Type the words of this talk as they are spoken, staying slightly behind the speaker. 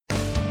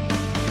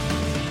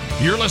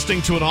You're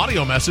listening to an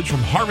audio message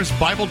from Harvest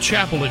Bible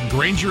Chapel in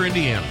Granger,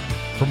 Indiana.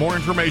 For more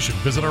information,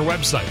 visit our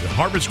website at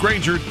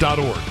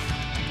harvestgranger.org.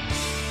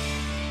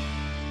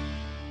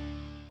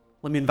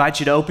 Let me invite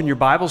you to open your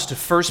Bibles to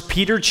 1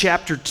 Peter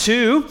chapter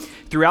 2.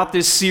 Throughout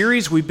this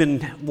series, we've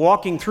been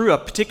walking through a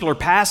particular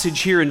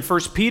passage here in 1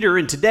 Peter,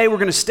 and today we're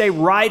going to stay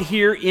right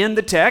here in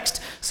the text,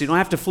 so you don't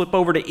have to flip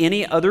over to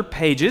any other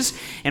pages.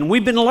 And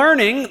we've been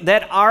learning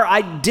that our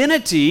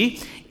identity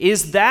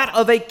is that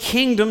of a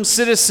kingdom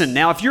citizen.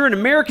 Now, if you're an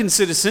American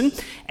citizen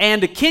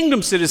and a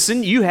kingdom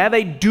citizen, you have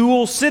a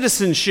dual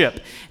citizenship.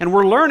 And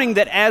we're learning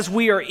that as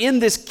we are in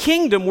this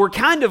kingdom, we're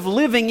kind of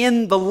living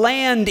in the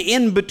land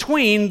in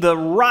between the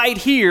right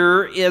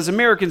here as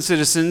American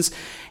citizens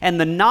and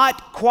the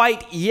not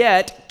quite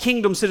yet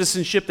kingdom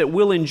citizenship that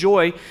we'll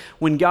enjoy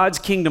when God's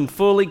kingdom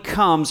fully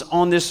comes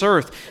on this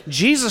earth.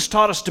 Jesus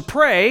taught us to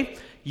pray,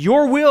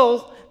 "Your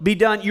will be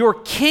done, your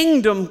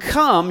kingdom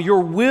come,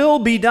 your will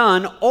be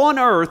done on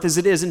earth as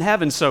it is in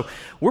heaven." So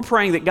we're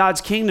praying that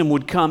God's kingdom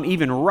would come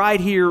even right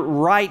here,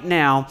 right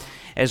now,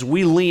 as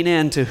we lean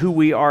into who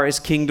we are as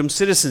kingdom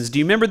citizens. Do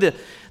you remember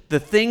the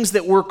things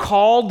that we're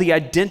called, the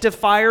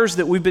identifiers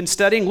that we've been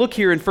studying? Look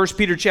here in 1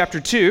 Peter chapter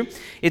 2.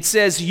 It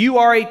says, "You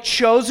are a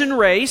chosen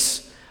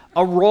race,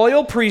 a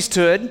royal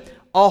priesthood,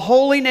 a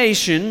holy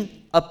nation,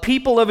 a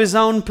people of his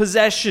own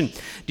possession."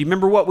 Do you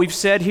remember what we've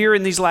said here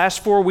in these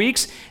last 4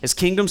 weeks? As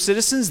kingdom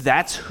citizens,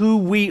 that's who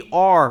we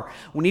are.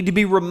 We need to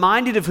be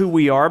reminded of who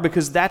we are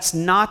because that's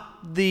not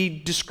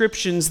the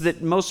descriptions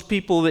that most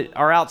people that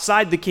are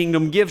outside the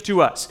kingdom give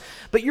to us.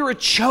 But you're a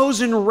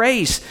chosen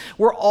race.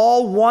 We're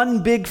all one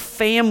big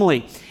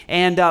family.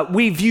 And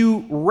we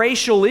view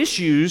racial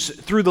issues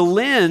through the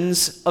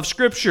lens of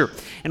Scripture.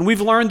 And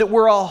we've learned that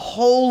we're a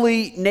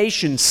holy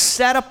nation,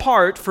 set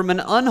apart from an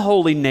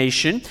unholy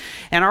nation.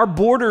 And our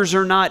borders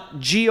are not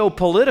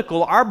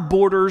geopolitical. Our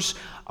borders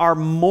are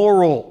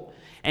moral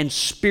and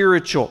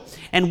spiritual.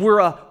 And we're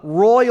a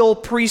royal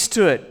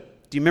priesthood.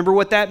 Do you remember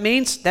what that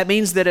means? That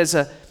means that as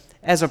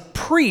a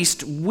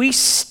priest, we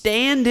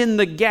stand in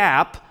the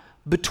gap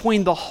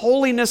between the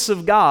holiness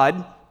of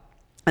God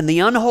and the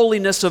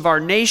unholiness of our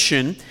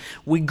nation.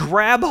 We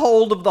grab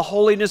hold of the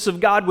holiness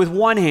of God with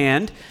one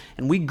hand,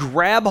 and we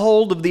grab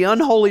hold of the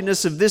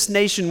unholiness of this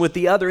nation with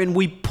the other, and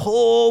we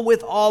pull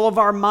with all of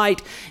our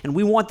might. And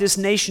we want this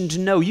nation to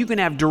know you can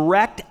have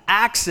direct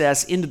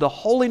access into the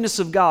holiness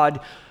of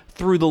God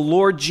through the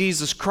Lord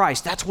Jesus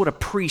Christ. That's what a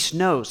priest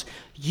knows.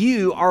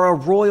 You are a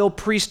royal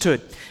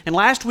priesthood. And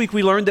last week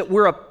we learned that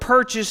we're a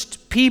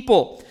purchased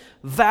people,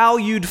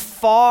 valued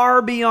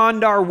far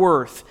beyond our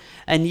worth.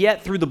 And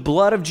yet, through the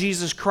blood of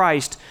Jesus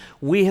Christ,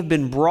 we have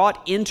been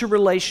brought into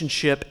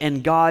relationship,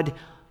 and God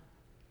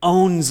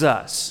owns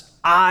us.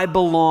 I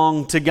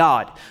belong to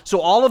God.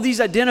 So all of these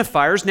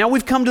identifiers, now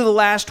we've come to the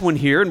last one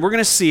here, and we're going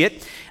to see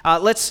it.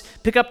 Let's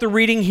pick up the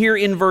reading here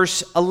in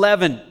verse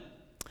 11.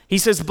 He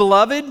says,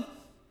 "Beloved."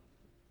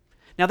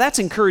 Now that's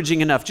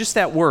encouraging enough, just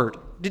that word.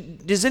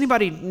 Does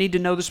anybody need to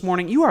know this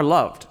morning? You are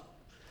loved.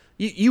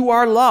 You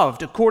are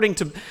loved according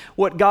to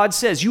what God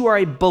says. You are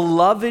a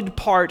beloved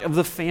part of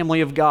the family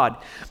of God.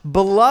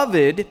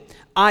 "Beloved,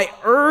 I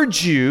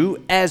urge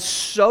you as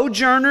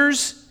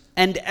sojourners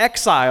and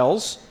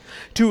exiles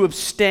to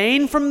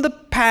abstain from the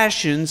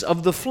passions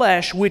of the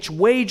flesh which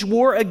wage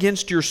war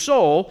against your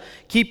soul.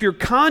 Keep your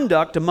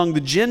conduct among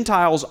the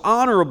Gentiles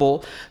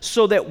honorable,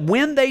 so that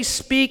when they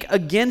speak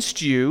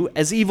against you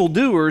as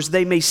evildoers,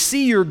 they may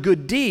see your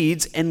good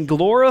deeds and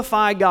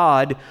glorify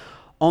God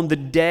on the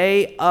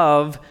day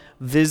of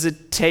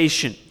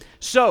visitation."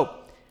 So,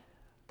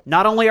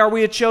 not only are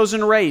we a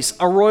chosen race,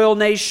 a royal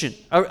nation,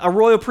 a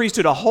royal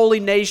priesthood, a holy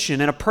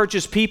nation, and a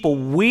purchased people,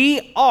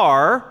 we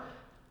are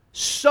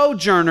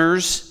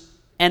sojourners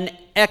and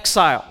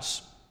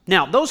exiles.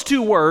 Now, those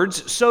two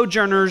words,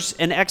 sojourners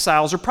and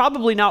exiles, are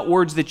probably not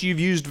words that you've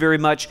used very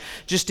much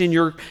just in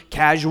your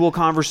casual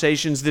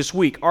conversations this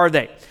week, are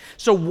they?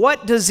 So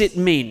what does it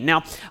mean?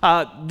 Now,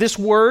 this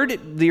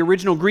word, the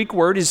original Greek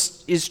word,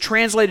 is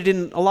translated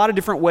in a lot of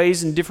different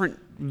ways in different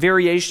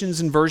variations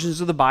and versions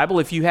of the Bible.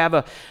 If you have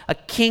a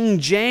King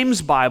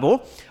James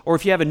Bible, or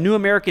if you have a New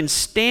American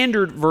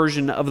Standard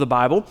version of the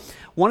Bible,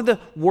 one of the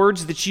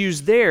words that's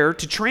used there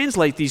to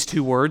translate these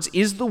two words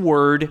is the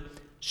word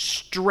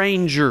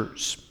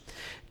strangers.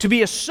 To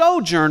be a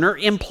sojourner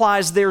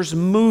implies there's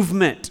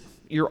movement.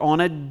 You're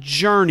on a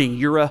journey.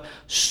 You're a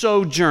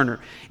sojourner.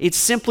 It's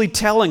simply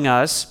telling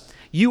us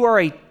you are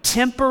a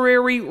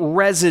temporary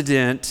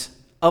resident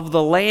of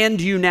the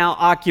land you now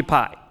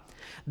occupy.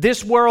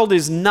 This world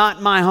is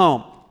not my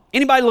home.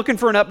 Anybody looking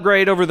for an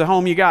upgrade over the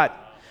home you got?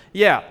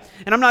 Yeah.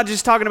 And I'm not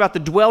just talking about the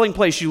dwelling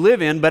place you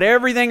live in, but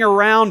everything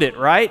around it,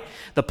 right?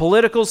 The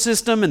political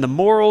system and the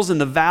morals and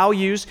the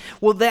values.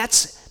 Well,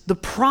 that's the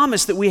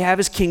promise that we have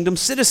as kingdom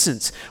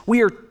citizens.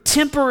 We are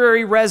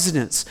temporary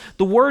residents.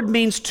 The word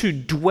means to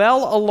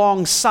dwell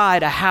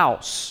alongside a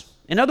house.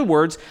 In other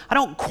words, I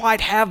don't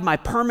quite have my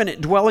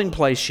permanent dwelling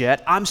place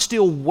yet. I'm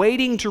still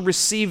waiting to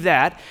receive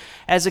that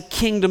as a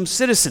kingdom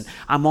citizen.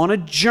 I'm on a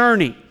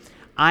journey.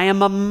 I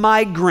am a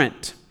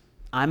migrant.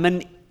 I'm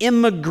an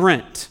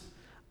immigrant.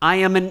 I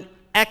am an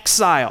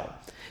exile.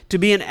 To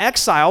be an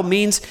exile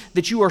means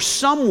that you are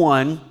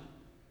someone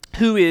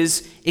who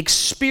is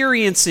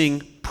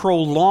experiencing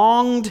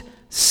prolonged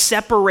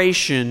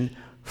separation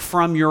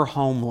from your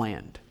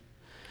homeland.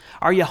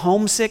 Are you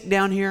homesick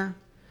down here?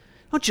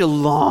 Don't you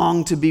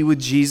long to be with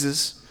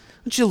Jesus?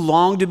 Don't you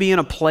long to be in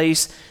a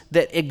place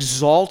that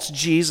exalts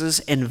Jesus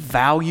and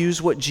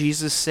values what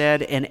Jesus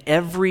said, and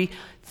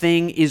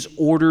everything is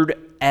ordered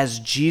as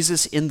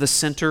Jesus in the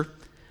center?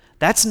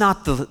 That's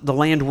not the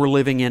land we're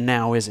living in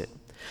now, is it?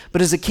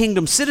 But as a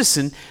kingdom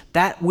citizen,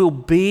 that will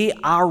be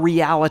our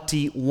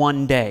reality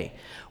one day.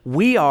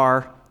 We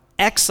are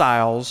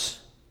exiles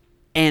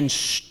and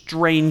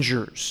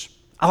strangers.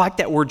 I like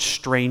that word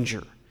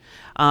stranger.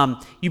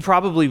 You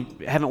probably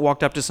haven't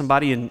walked up to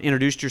somebody and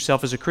introduced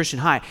yourself as a Christian.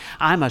 Hi,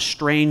 I'm a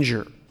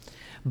stranger.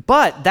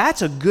 But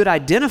that's a good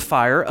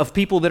identifier of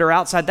people that are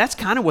outside. That's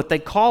kind of what they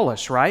call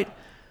us, right?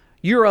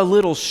 You're a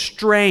little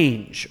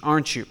strange,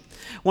 aren't you?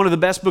 One of the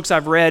best books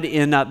I've read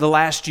in the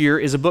last year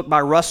is a book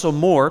by Russell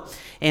Moore,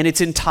 and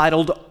it's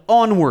entitled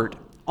Onward.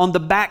 On the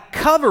back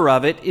cover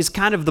of it is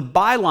kind of the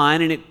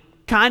byline, and it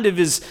kind of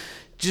is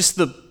just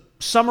the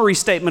summary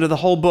statement of the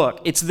whole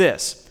book. It's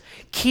this: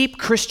 keep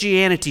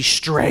Christianity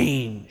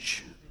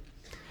strange.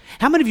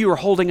 How many of you are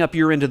holding up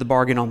your end of the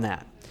bargain on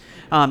that?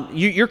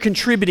 You're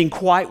contributing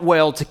quite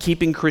well to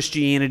keeping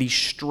Christianity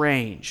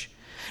strange.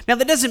 Now,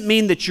 that doesn't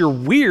mean that you're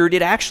weird.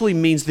 It actually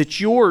means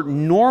that you're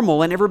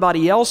normal and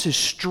everybody else is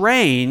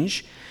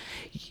strange.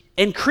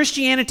 And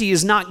Christianity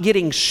is not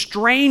getting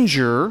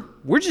stranger.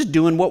 We're just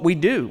doing what we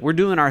do. We're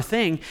doing our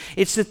thing.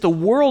 It's that the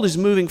world is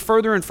moving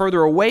further and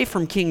further away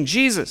from King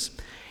Jesus.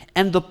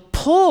 And the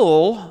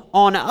pull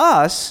on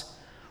us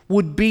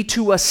would be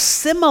to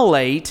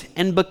assimilate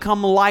and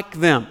become like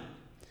them.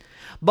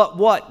 But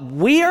what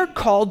we are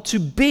called to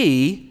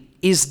be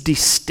is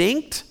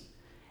distinct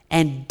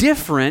and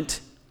different,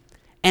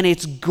 and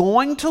it's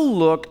going to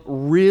look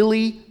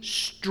really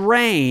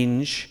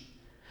strange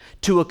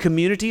to a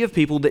community of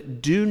people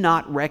that do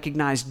not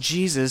recognize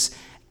Jesus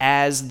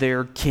as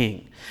their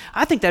king.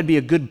 I think that'd be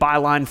a good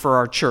byline for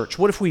our church.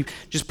 What if we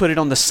just put it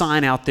on the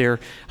sign out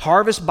there?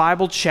 Harvest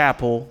Bible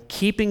Chapel,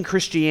 keeping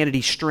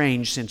Christianity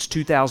strange since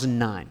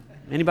 2009.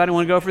 Anybody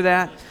want to go for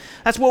that?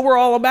 That's what we're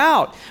all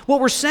about.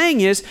 What we're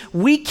saying is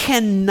we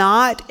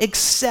cannot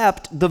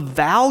accept the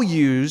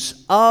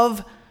values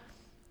of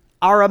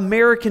our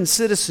American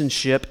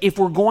citizenship if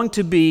we're going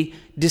to be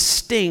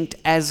distinct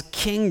as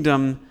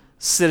kingdom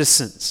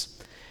citizens.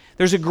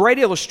 There's a great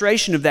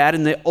illustration of that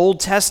in the Old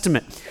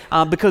Testament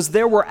because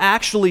there were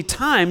actually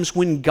times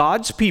when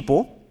God's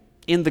people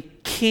in the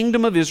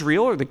kingdom of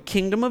Israel or the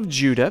kingdom of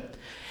Judah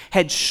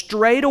had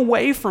strayed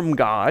away from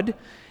God,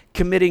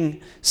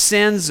 committing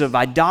sins of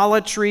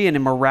idolatry and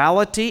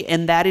immorality,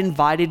 and that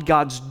invited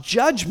God's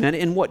judgment.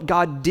 And what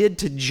God did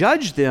to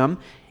judge them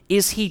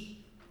is He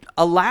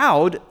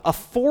allowed a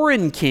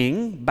foreign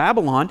king,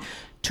 Babylon,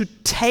 to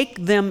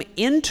take them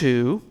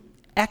into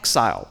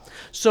exile.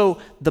 So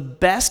the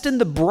best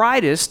and the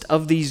brightest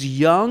of these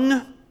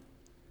young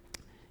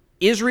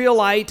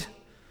Israelite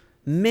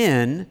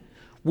men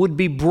would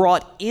be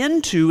brought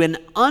into and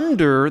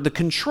under the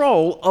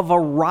control of a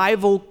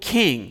rival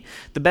king.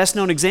 The best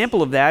known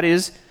example of that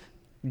is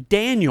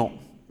Daniel.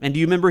 And do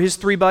you remember his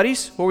three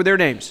buddies? What were their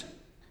names?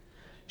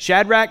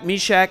 Shadrach,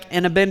 Meshach,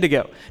 and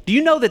Abednego. Do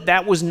you know that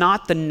that was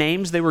not the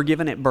names they were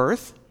given at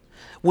birth?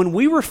 When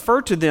we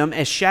refer to them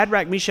as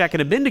Shadrach, Meshach,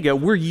 and Abednego,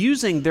 we're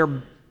using their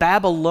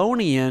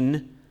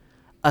Babylonian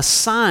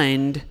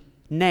assigned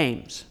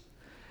names.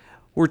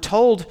 We're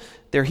told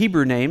they're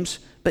Hebrew names,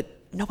 but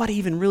nobody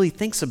even really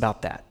thinks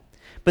about that.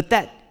 But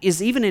that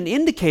is even an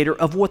indicator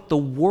of what the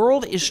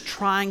world is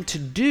trying to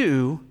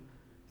do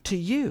to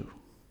you.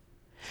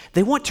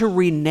 They want to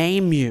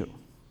rename you.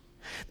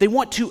 They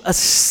want to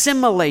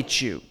assimilate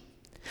you.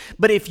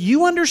 But if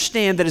you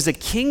understand that as a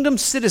kingdom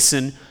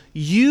citizen,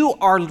 you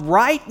are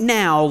right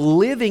now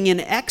living in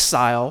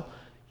exile,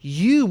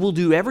 you will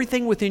do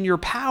everything within your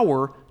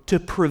power to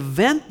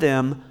prevent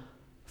them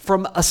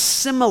from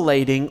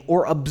assimilating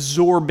or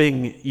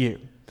absorbing you.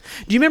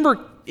 Do you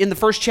remember in the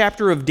first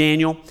chapter of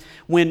Daniel,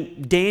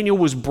 when Daniel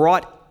was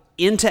brought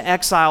into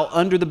exile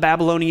under the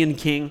Babylonian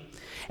king?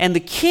 And the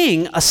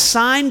king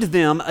assigned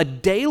them a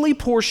daily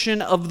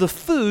portion of the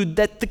food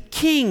that the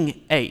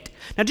king ate.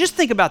 Now just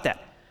think about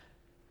that.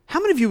 How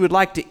many of you would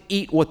like to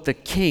eat what the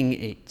king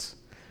eats?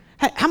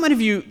 How many of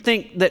you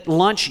think that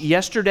lunch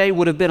yesterday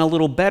would have been a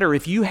little better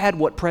if you had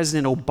what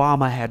President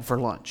Obama had for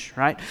lunch,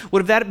 right? Would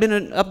have that been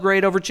an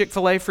upgrade over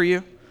Chick-fil-A for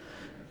you?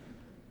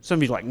 Some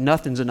of you are like,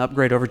 nothing's an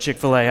upgrade over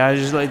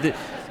Chick-fil-A.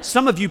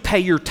 Some of you pay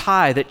your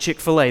tithe at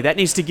Chick-fil-A. That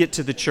needs to get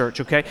to the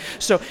church, okay?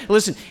 So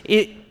listen,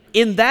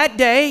 in that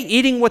day,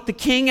 eating what the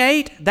king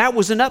ate, that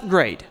was an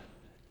upgrade.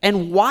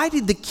 And why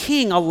did the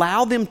king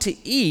allow them to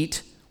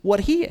eat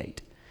what he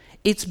ate?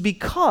 It's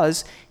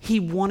because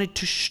he wanted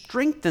to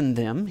strengthen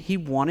them. He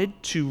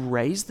wanted to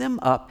raise them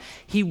up.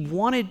 He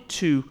wanted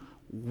to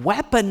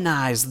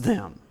weaponize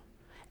them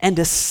and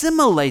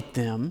assimilate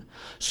them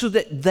so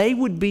that they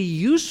would be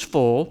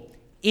useful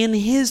in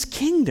his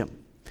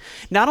kingdom.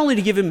 Not only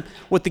to give him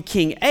what the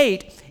king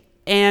ate,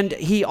 and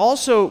he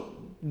also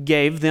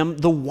gave them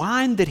the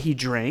wine that he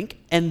drank,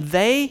 and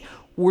they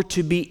were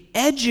to be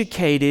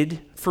educated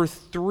for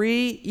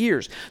 3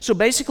 years. So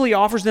basically he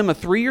offers them a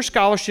 3-year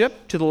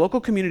scholarship to the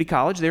local community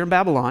college there in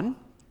Babylon.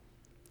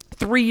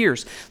 3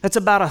 years. That's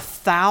about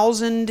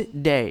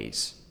 1,000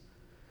 days,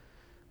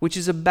 which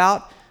is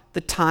about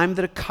the time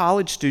that a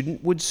college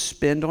student would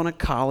spend on a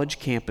college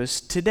campus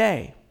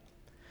today.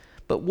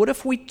 But what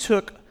if we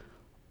took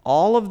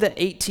all of the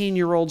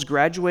 18-year-olds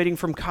graduating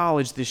from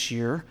college this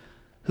year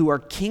who are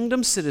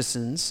kingdom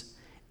citizens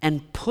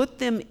and put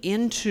them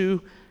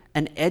into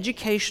an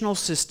educational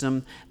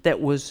system that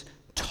was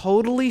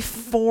totally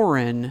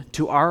foreign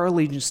to our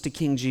allegiance to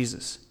King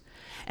Jesus,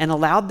 and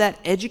allowed that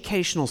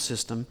educational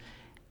system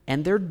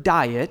and their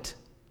diet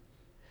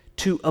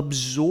to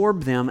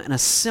absorb them and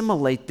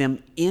assimilate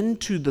them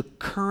into the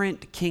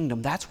current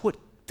kingdom? That's what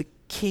the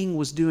king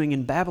was doing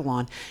in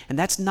Babylon, and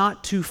that's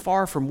not too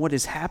far from what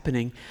is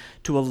happening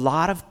to a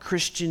lot of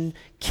Christian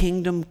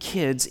kingdom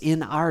kids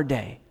in our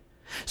day.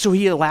 So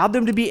he allowed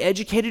them to be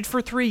educated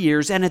for 3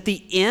 years, and at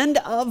the end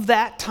of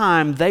that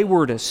time, they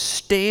were to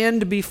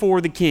stand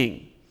before the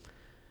king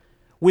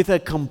with a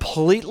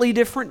completely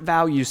different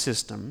value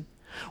system,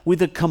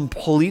 with a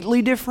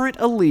completely different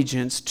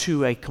allegiance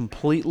to a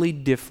completely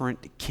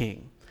different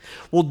king.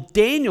 Well,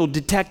 Daniel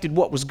detected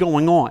what was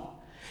going on,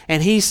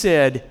 and he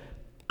said,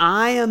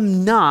 I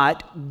am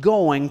not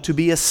going to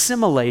be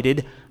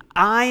assimilated.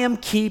 I am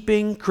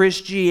keeping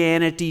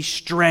Christianity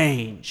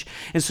strange.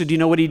 And so do you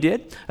know what he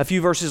did? A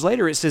few verses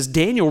later it says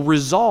Daniel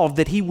resolved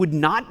that he would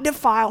not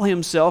defile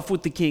himself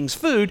with the king's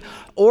food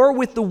or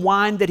with the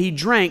wine that he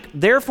drank.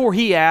 Therefore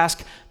he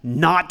asked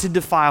not to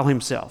defile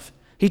himself.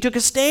 He took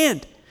a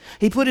stand.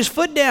 He put his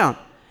foot down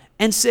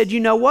and said, you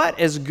know what?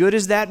 As good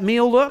as that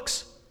meal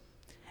looks,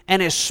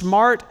 and as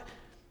smart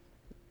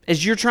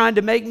as you're trying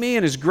to make me,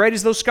 and as great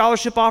as those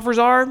scholarship offers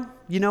are,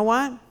 you know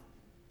what?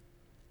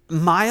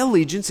 My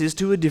allegiance is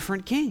to a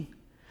different king.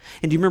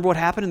 And do you remember what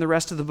happened in the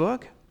rest of the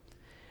book?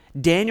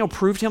 Daniel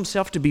proved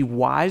himself to be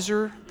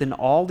wiser than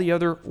all the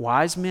other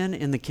wise men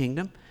in the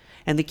kingdom,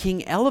 and the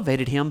king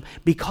elevated him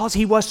because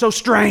he was so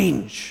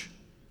strange.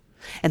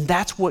 And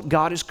that's what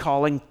God is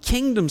calling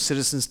kingdom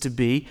citizens to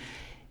be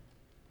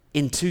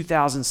in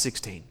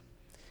 2016.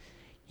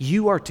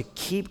 You are to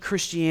keep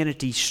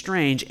Christianity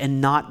strange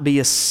and not be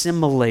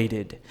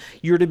assimilated.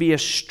 You're to be a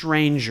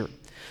stranger.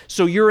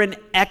 So you're an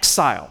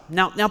exile.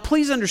 Now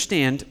please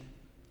understand,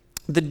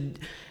 an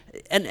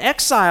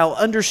exile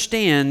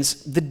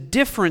understands the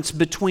difference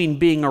between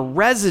being a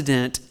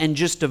resident and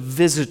just a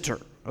visitor,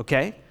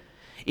 okay?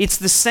 It's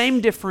the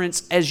same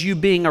difference as you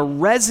being a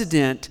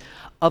resident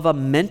of a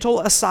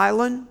mental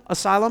asylum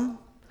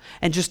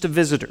and just a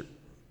visitor,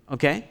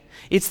 okay?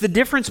 It's the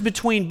difference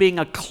between being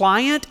a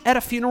client at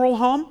a funeral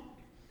home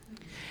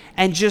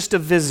and just a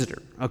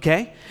visitor,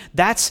 okay?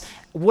 That's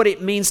what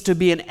it means to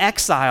be an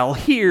exile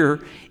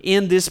here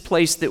in this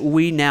place that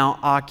we now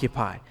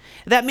occupy.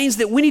 That means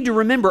that we need to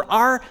remember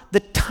the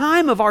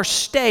time of our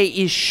stay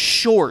is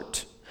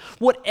short.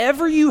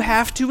 Whatever you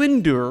have to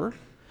endure,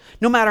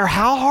 no matter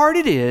how hard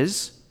it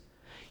is,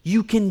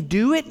 you can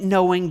do it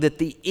knowing that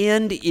the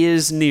end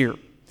is near.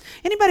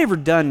 Anybody ever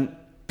done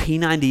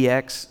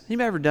P90X?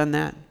 Anybody ever done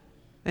that?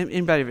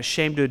 Anybody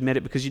ashamed to admit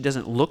it because it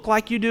doesn't look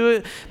like you do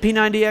it,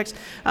 P90X?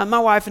 My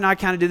wife and I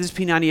kind of did this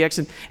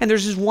P90X, and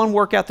there's this one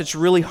workout that's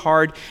really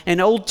hard,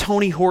 and old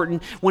Tony Horton,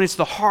 when it's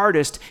the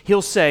hardest,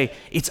 he'll say,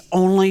 it's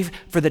only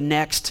for the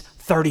next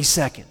 30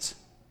 seconds.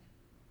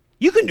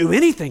 You can do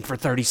anything for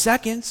 30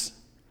 seconds.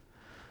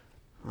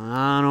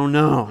 I don't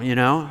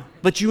know,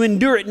 but you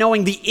endure it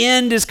knowing the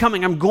end is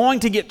coming. I'm going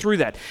to get through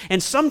that.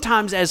 And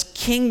sometimes as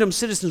kingdom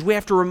citizens, we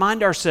have to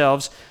remind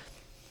ourselves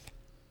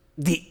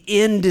the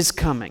end is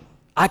coming.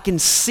 I can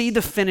see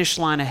the finish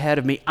line ahead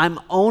of me. I'm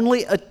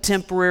only a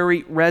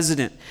temporary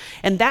resident.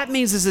 And that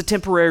means as a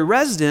temporary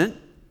resident,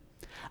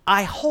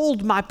 I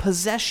hold my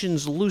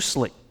possessions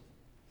loosely.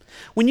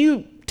 When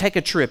you take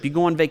a trip, you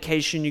go on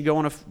vacation, you go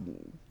on a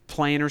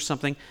plane or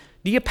something,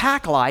 do you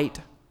pack light?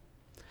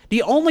 Do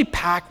you only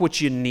pack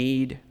what you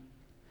need?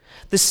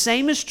 The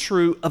same is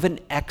true of an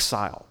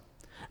exile.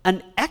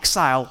 An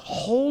exile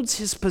holds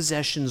his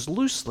possessions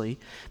loosely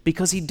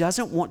because he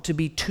doesn't want to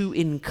be too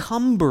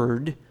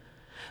encumbered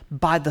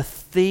by the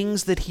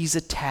things that he's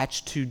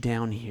attached to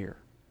down here.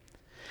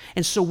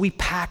 And so we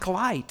pack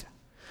light.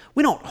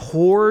 We don't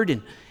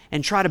hoard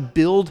and try to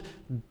build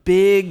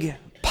big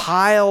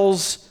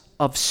piles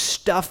of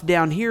stuff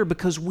down here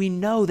because we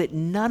know that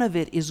none of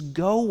it is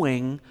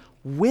going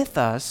with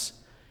us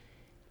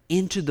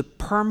into the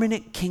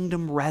permanent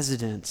kingdom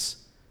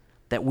residence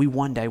that we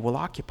one day will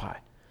occupy.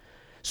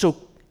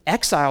 So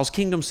exiles,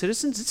 kingdom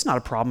citizens, it's not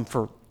a problem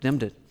for them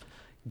to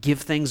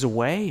give things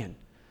away and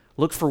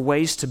look for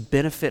ways to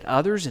benefit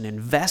others and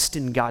invest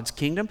in God's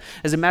kingdom.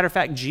 As a matter of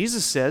fact,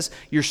 Jesus says,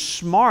 you're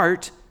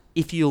smart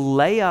if you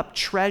lay up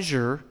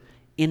treasure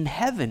in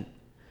heaven.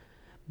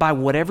 By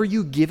whatever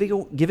you're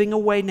giving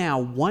away now,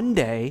 one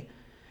day,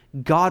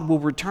 God will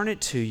return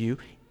it to you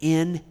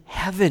in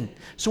heaven.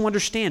 So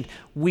understand,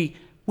 we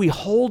we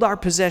hold our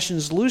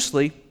possessions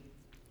loosely,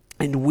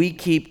 and we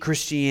keep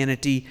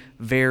Christianity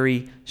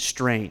very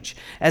strange.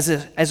 As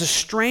a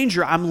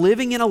stranger, I'm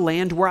living in a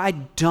land where I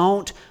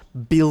don't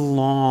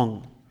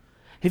belong.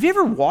 Have you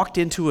ever walked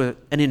into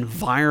an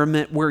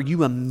environment where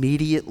you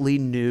immediately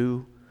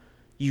knew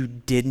you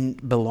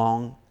didn't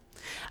belong?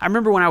 I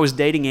remember when I was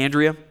dating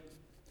Andrea,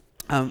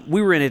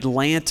 we were in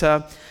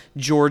Atlanta,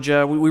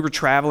 Georgia. We were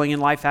traveling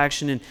in Life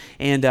Action,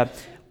 and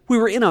we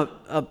were in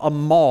a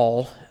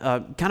mall,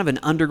 kind of an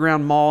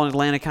underground mall in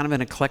Atlanta, kind of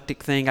an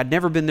eclectic thing. I'd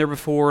never been there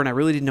before, and I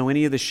really didn't know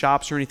any of the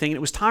shops or anything. And it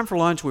was time for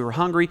lunch. We were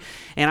hungry,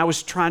 and I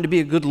was trying to be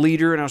a good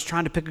leader, and I was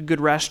trying to pick a good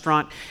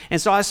restaurant.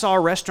 And so I saw a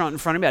restaurant in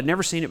front of me. I'd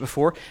never seen it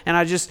before, and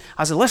I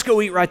said, let's go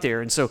eat right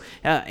there. And so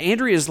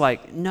Andrea's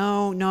like,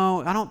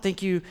 no, I don't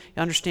think you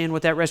understand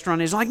what that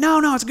restaurant is. I'm like,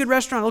 no, it's a good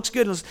restaurant. It looks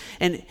good.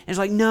 And it's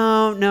like,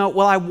 no.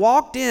 Well, I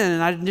walked in,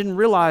 and I didn't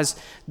realize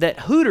that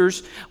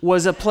Hooters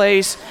was a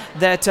place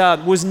that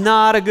was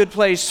not a good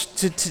place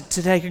to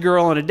take a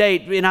girl on a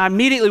date. And I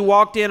immediately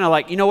walked in, I'm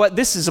like, you know what,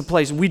 this is a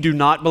place we do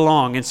not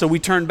belong. And so we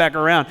turned back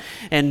around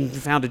and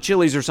found a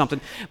Chili's or something.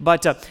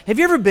 But have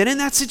you ever been in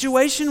that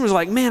situation? It was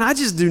like, man, I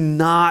just do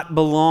not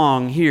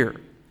belong here.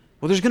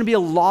 Well, there's going to be a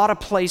lot of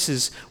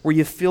places where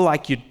you feel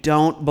like you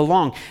don't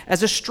belong.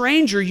 As a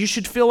stranger, you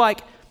should feel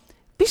like,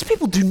 these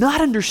people do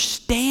not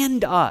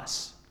understand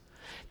us.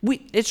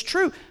 It's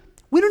true.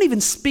 We don't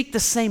even speak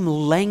the same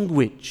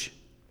language.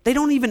 They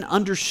don't even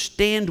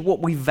understand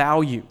what we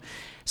value.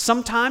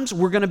 Sometimes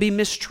we're going to be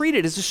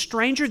mistreated. As a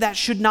stranger, that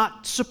should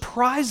not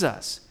surprise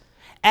us.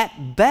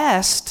 At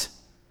best,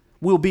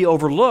 we'll be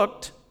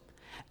overlooked.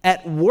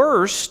 At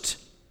worst,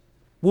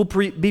 we'll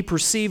be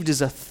perceived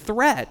as a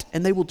threat,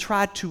 and they will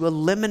try to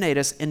eliminate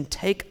us and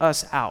take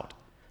us out.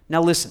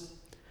 Now listen,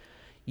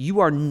 you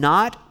are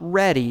not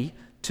ready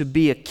to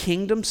be a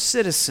kingdom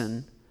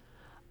citizen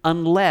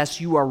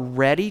unless you are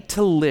ready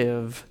to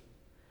live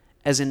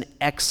as an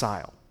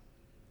exile.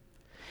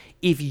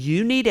 If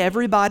you need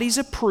everybody's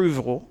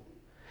approval,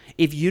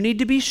 if you need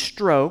to be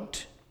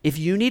stroked, if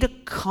you need a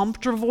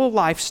comfortable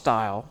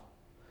lifestyle,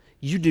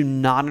 you do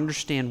not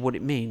understand what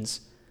it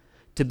means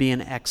to be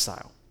an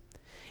exile.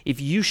 If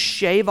you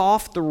shave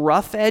off the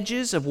rough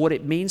edges of what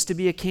it means to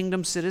be a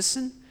kingdom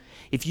citizen,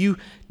 if you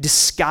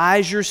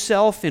disguise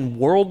yourself in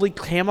worldly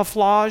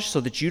camouflage so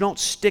that you don't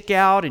stick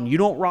out and you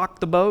don't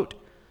rock the boat,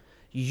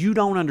 you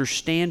don't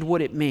understand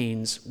what it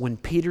means when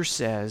Peter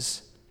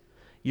says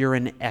you're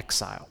in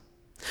exile.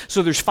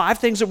 So there's 5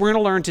 things that we're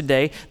going to learn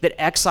today that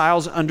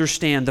exiles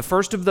understand. The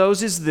first of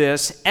those is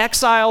this: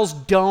 exiles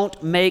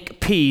don't make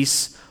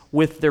peace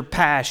with their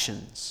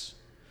passions.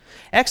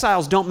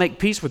 Exiles don't make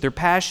peace with their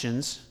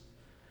passions.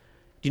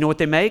 Do you know what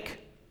they make?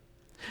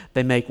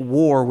 They make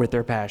war with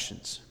their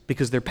passions,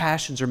 because their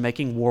passions are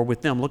making war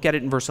with them. Look at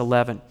it in verse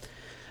 11.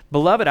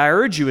 Beloved, I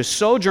urge you as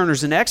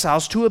sojourners and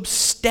exiles to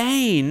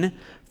abstain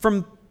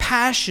from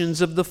passions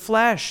of the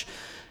flesh.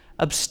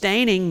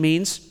 Abstaining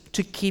means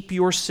to keep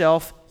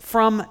yourself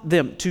from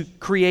them, to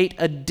create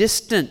a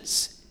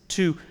distance,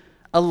 to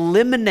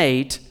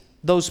eliminate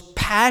those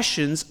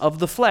passions of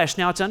the flesh.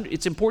 Now,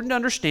 it's important to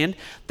understand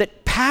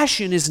that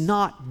passion is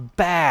not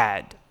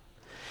bad.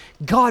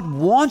 God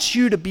wants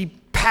you to be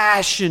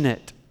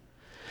passionate.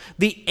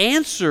 The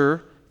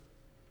answer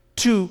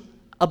to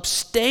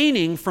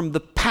abstaining from the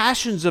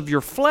passions of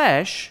your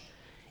flesh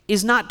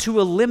is not to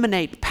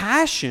eliminate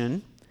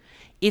passion,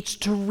 it's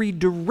to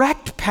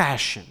redirect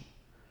passion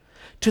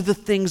to the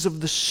things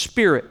of the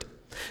Spirit.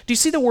 Do you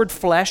see the word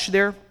flesh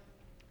there?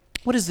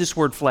 What is this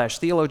word flesh?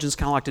 Theologians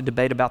kind of like to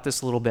debate about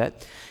this a little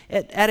bit.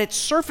 At its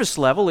surface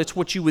level, it's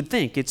what you would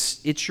think.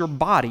 It's your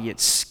body.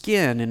 It's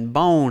skin and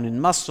bone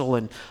and muscle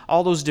and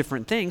all those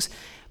different things.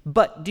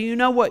 But do you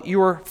know what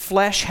your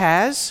flesh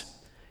has?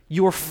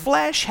 Your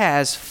flesh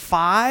has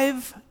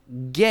 5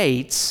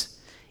 gates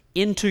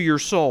into your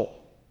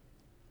soul.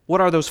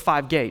 What are those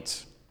 5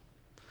 gates?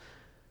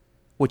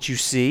 What you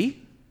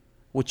see,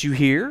 what you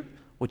hear,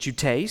 what you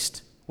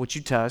taste, what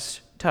you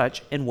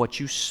touch, and what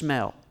you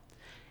smell.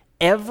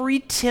 Every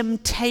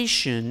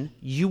temptation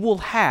you will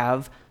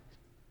have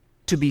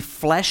to be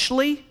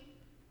fleshly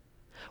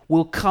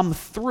will come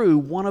through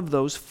one of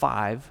those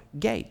 5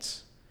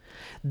 gates.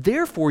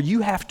 Therefore,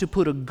 you have to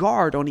put a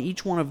guard on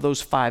each one of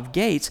those 5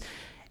 gates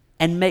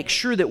and make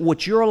sure that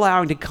what you're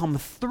allowing to come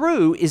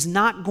through is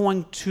not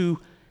going to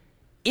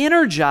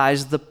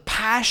energize the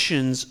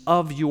passions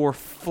of your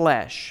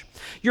flesh.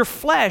 Your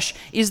flesh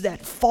is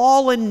that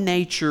fallen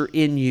nature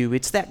in you.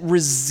 It's that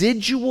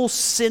residual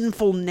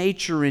sinful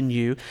nature in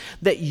you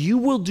that you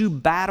will do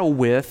battle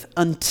with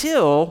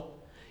until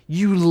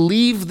you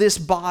leave this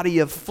body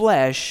of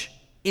flesh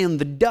in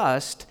the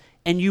dust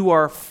and you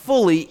are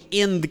fully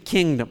in the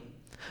kingdom.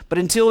 But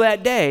until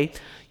that day,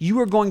 you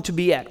are going to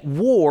be at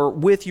war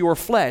with your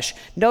flesh.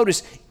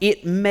 Notice,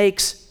 it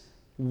makes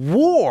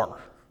war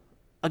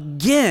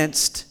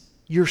against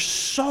your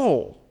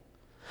soul.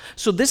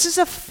 So this is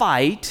a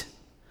fight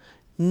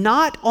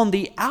not on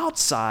the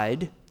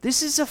outside,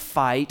 this is a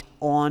fight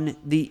on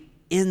the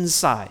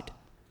inside.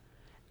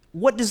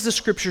 What does the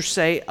scripture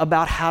say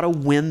about how to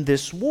win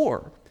this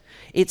war?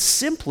 It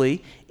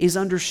simply is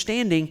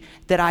understanding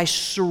that I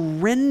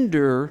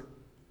surrender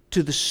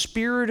to the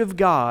Spirit of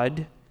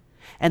God,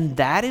 and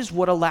that is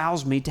what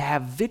allows me to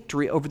have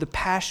victory over the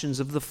passions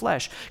of the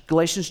flesh.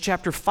 Galatians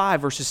chapter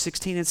 5, verses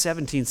 16 and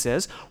 17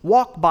 says,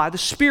 "Walk by the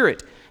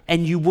Spirit,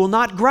 and you will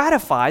not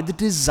gratify the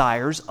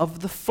desires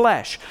of the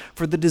flesh.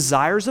 For the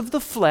desires of the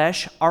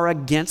flesh are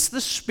against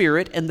the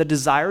Spirit, and the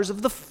desires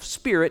of the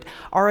Spirit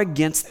are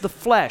against the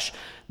flesh.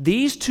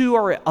 These two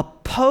are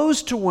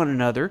opposed to one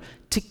another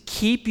to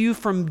keep you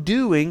from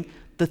doing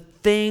the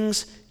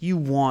things you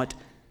want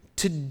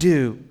to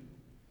do."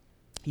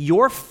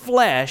 Your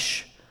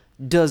flesh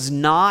does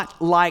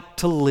not like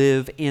to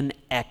live in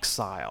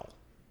exile.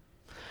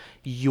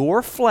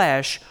 Your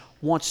flesh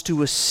wants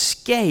to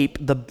escape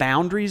the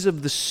boundaries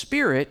of the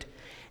Spirit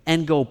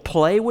and go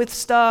play with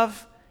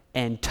stuff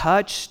and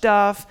touch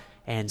stuff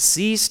and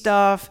see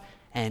stuff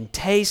and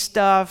taste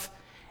stuff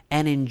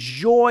and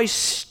enjoy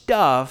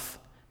stuff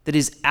that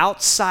is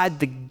outside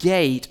the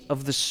gate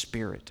of the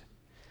Spirit.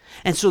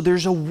 And so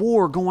there's a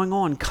war going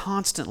on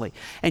constantly.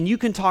 And you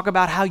can talk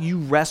about how you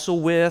wrestle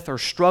with or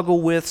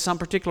struggle with some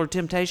particular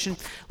temptation.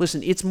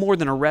 Listen, it's more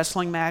than a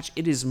wrestling match.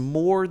 It is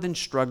more than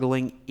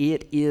struggling.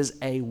 It is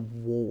a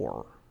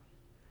war.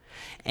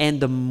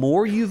 And the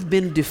more you've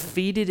been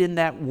defeated in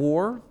that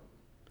war,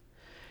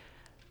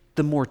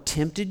 the more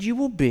tempted you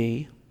will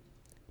be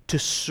to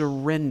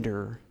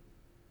surrender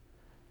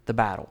the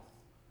battle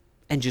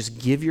and just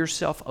give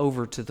yourself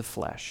over to the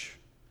flesh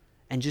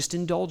and just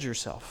indulge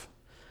yourself.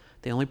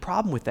 The only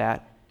problem with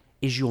that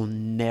is you'll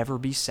never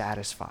be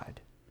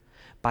satisfied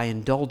by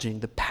indulging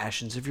the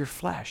passions of your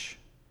flesh.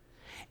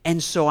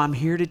 And so I'm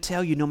here to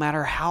tell you, no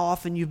matter how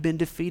often you've been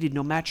defeated,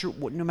 no matter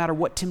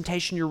what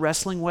temptation you're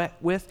wrestling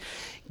with,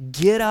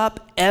 get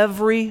up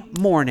every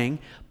morning,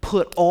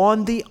 put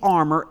on the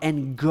armor,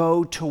 and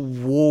go to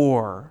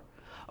war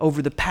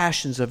over the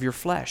passions of your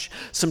flesh.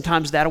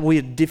 Sometimes that will be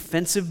a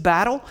defensive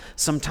battle.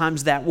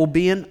 Sometimes that will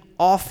be an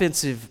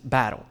offensive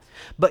battle.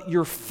 But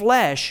your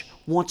flesh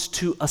wants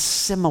to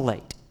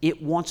assimilate.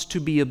 It wants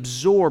to be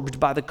absorbed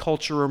by the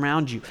culture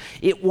around you.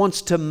 It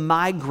wants to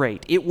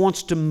migrate. It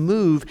wants to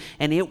move,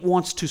 and it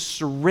wants to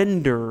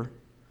surrender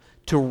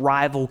to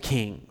rival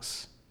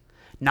kings.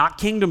 Not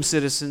kingdom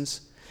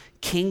citizens.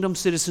 Kingdom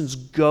citizens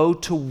go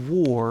to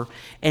war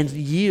and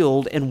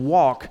yield and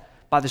walk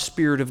by the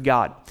Spirit of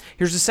God.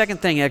 Here's the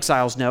second thing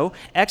exiles know.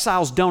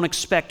 Exiles don't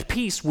expect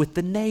peace with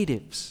the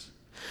natives.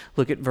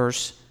 Look at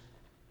verse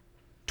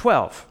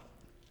 12.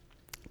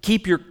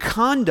 Keep your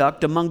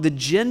conduct among the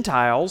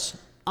Gentiles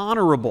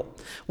honorable.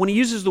 When he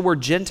uses the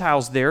word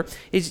Gentiles there,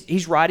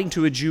 he's writing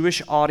to a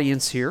Jewish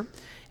audience here,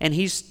 and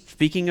he's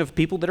speaking of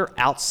people that are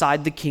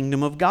outside the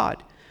kingdom of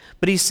God.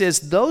 But he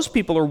says, those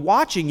people are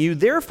watching you,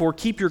 therefore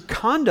keep your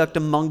conduct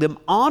among them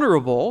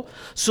honorable,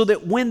 so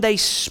that when they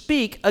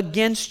speak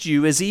against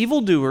you as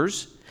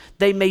evildoers,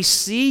 they may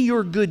see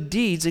your good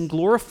deeds and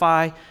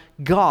glorify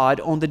God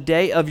on the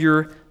day of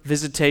your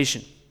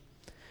visitation.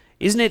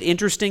 Isn't it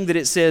interesting that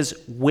it says,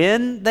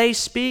 when they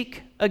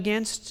speak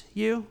against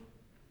you?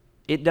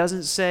 It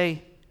doesn't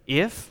say,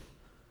 if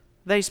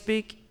they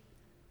speak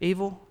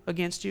evil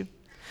against you.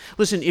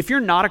 Listen, if you're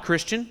not a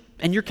Christian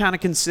and you're kind of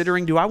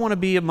considering, do I want to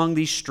be among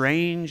these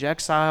strange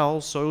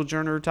exile,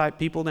 sojourner type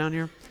people down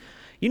here?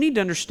 You need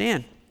to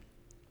understand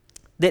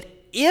that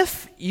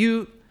if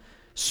you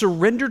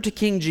surrender to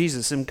King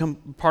Jesus and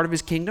become part of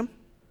his kingdom,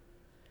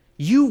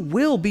 you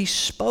will be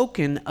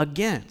spoken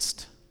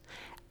against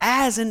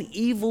as an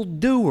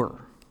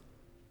evildoer.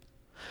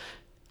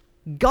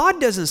 God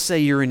doesn't say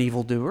you're an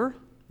evildoer.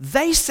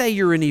 They say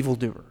you're an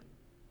evildoer.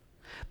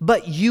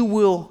 But you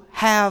will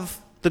have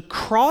the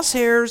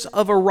crosshairs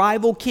of a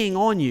rival king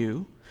on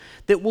you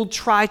that will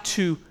try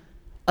to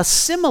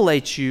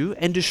assimilate you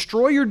and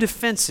destroy your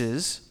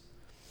defenses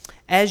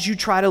as you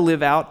try to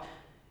live out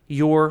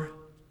your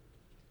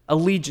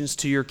allegiance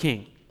to your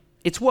king.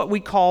 It's what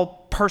we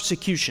call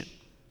persecution.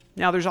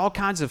 Now, there's all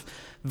kinds of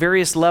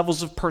various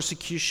levels of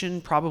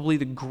persecution. Probably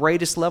the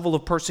greatest level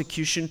of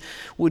persecution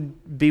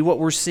would be what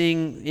we're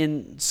seeing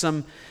in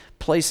some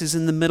places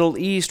in the Middle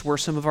East, where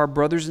some of our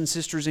brothers and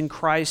sisters in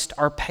Christ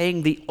are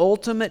paying the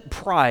ultimate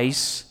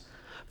price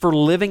for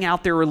living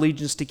out their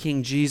allegiance to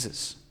King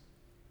Jesus.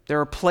 There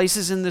are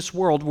places in this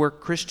world where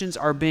Christians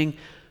are being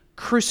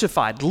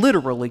crucified,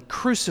 literally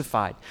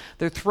crucified.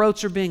 Their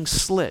throats are being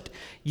slit.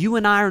 You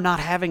and I are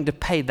not having to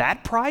pay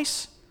that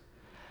price,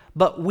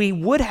 but we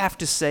would have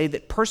to say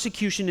that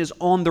persecution is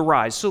on the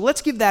rise. So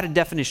let's give that a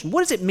definition.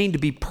 What does it mean to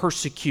be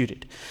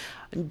persecuted?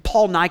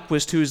 Paul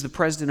Nyquist, who is the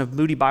president of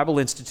Moody Bible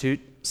Institute,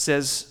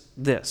 says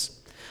this: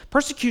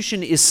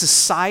 persecution is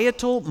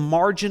societal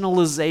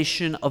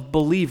marginalization of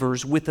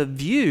believers with a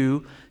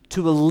view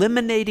to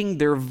eliminating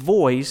their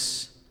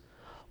voice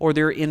or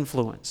their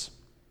influence.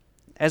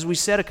 As we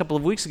said a couple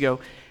of weeks ago,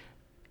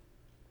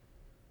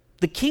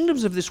 the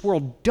kingdoms of this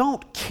world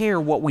don't care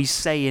what we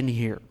say in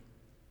here.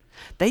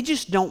 They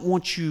just don't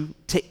want you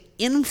to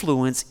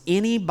influence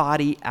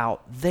anybody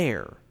out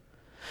there.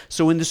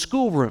 So in the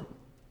schoolroom,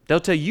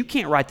 they'll tell you, you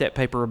can't write that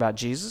paper about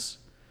Jesus.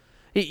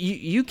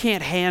 You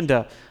can't hand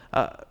a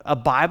a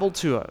Bible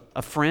to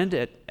a friend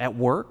at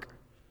work.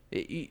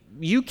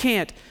 You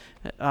can't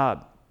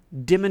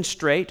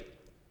demonstrate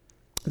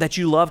that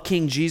you love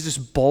King Jesus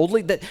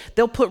boldly. That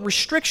they'll put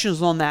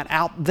restrictions on that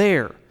out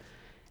there.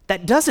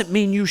 That doesn't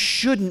mean you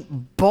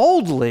shouldn't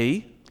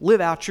boldly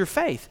live out your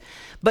faith.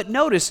 But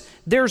notice,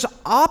 there's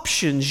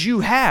options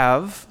you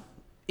have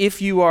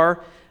if you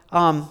are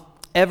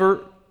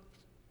ever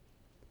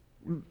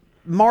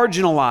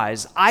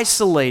marginalized,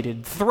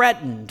 isolated,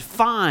 threatened,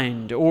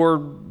 fined,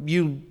 or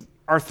you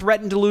are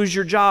threatened to lose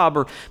your job,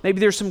 or maybe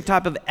there's some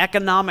type of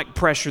economic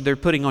pressure they're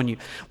putting on you.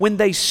 When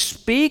they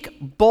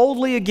speak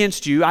boldly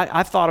against you,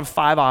 I've thought of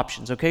 5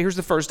 options, okay? Here's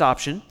the first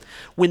option.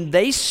 When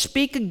they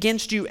speak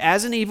against you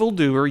as an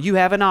evildoer, you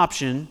have an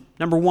option.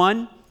 Number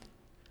 1,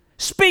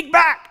 speak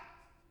back.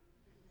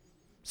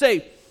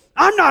 Say,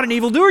 I'm not an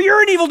evildoer,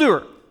 you're an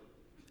evildoer.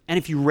 And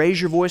if you raise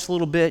your voice a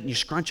little bit and you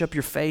scrunch up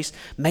your face,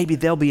 maybe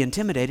they'll be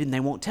intimidated and they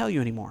won't tell you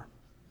anymore.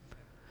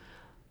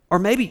 Or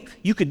maybe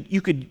you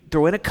could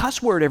throw in a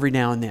cuss word every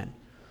now and then.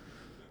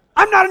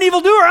 I'm not an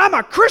evildoer, I'm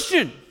a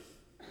Christian.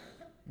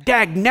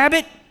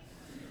 Dagnabbit.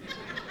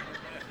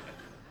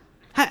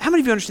 How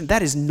many of you understand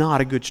that is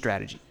not a good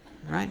strategy,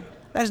 right?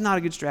 That is not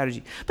a good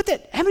strategy.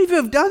 But how many of you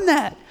have done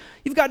that?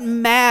 You've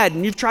gotten mad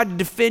and you've tried to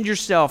defend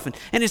yourself and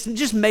it's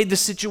just made the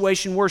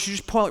situation worse. You're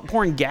just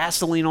pouring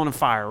gasoline on a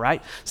fire,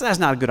 right? So that's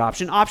not a good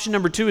option. Option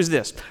number 2 is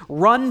this: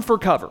 run for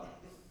cover.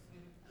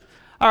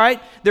 All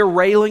right, they're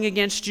railing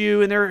against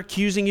you and they're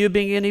accusing you of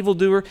being an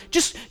evildoer.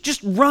 Just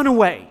run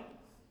away.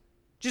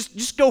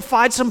 Just go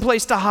find some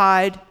place to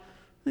hide.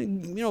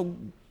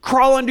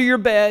 Crawl under your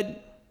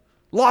bed,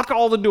 lock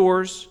all the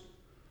doors,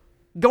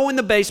 go in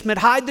the basement,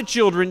 hide the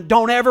children.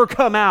 Don't ever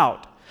come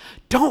out.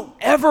 Don't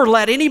ever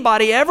let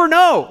anybody ever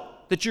know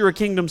that you're a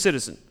kingdom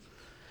citizen.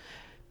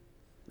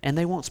 And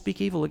they won't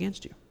speak evil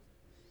against you.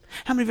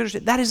 How many of you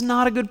understand? That is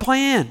not a good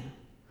plan.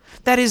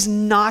 That is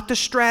not the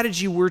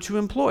strategy we're to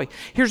employ.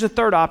 Here's a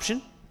third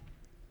option.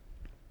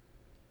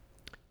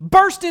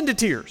 Burst into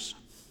tears.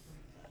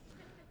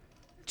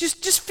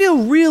 Just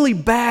feel really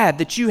bad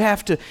that you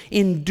have to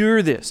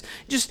endure this.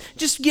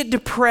 Just get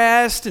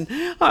depressed and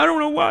I don't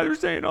know why they're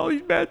saying all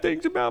these bad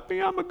things about me.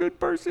 I'm a good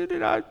person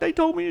and they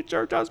told me at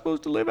church I was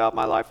supposed to live out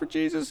my life for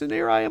Jesus and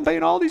here I am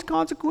paying all these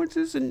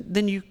consequences. And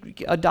then you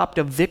adopt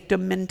a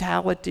victim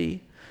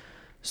mentality,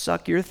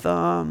 suck your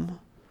thumb.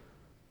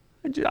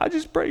 I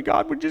just pray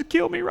God would just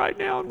kill me right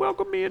now and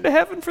welcome me into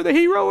heaven for the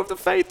hero of the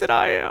faith that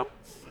I am.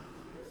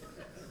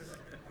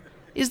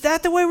 Is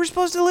that the way we're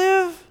supposed to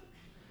live?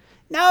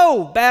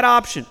 No, bad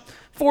option.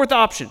 Fourth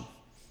option,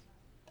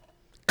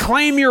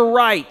 claim your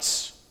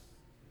rights.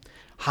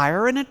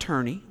 Hire an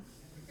attorney.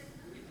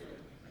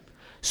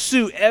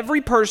 Sue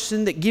every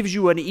person that gives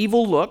you an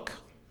evil look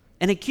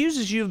and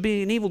accuses you of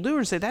being an evildoer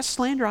and say, that's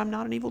slander, I'm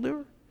not an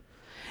evildoer.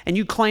 And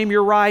you claim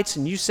your rights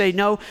and you say,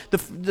 no,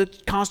 the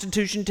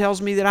Constitution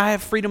tells me that I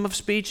have freedom of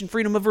speech and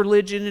freedom of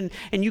religion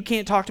and you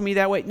can't talk to me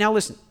that way. Now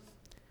listen,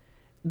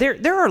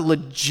 there are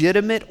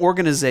legitimate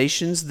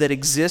organizations that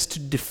exist to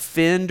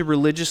defend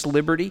religious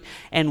liberty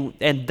and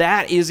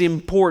that is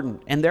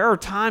important. And there are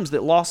times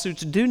that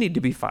lawsuits do need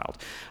to be filed.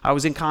 I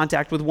was in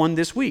contact with one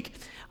this week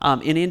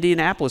in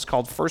Indianapolis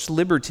called First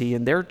Liberty,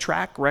 and their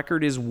track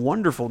record is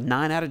wonderful.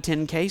 9 out of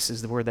 10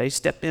 cases where they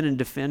step in and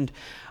defend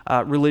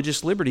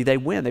religious liberty, they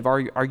win. They've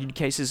argued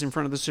cases in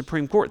front of the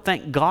Supreme Court.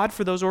 Thank God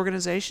for those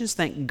organizations.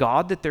 Thank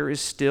God that there is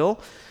still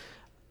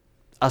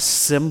a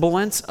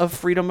semblance of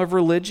freedom of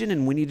religion,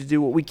 and we need to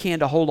do what we can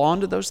to hold on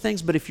to those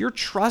things. But if you're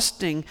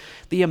trusting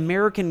the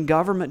American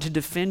government to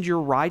defend your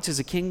rights as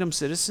a kingdom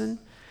citizen,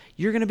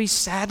 you're going to be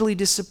sadly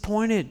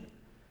disappointed.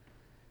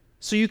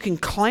 So you can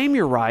claim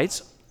your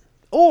rights,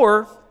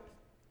 or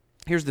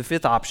here's the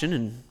 5th option,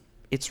 and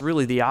it's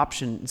really the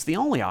option, it's the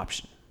only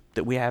option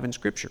that we have in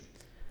Scripture.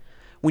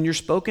 When you're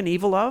spoken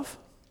evil of,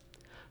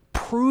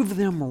 prove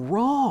them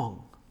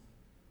wrong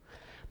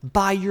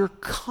by your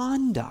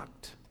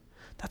conduct.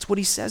 That's what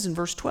he says in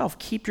verse 12.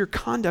 Keep your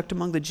conduct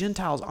among the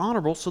Gentiles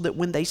honorable so that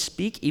when they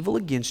speak evil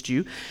against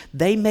you,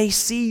 they may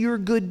see your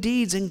good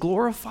deeds and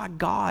glorify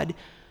God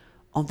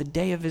on the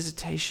day of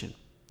visitation.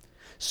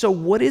 So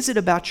what is it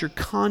about your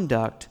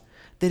conduct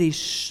that is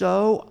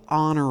so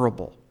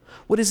honorable?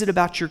 What is it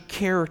about your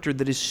character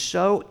that is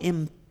so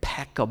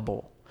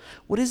impeccable?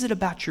 What is it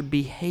about your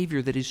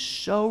behavior that is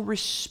so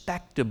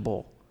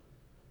respectable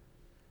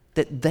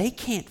that they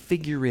can't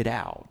figure it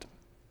out?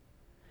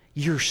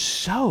 You're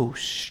so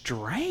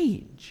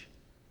strange.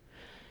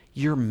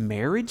 Your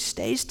marriage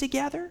stays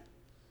together.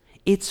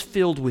 It's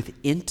filled with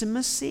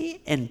intimacy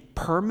and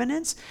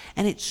permanence,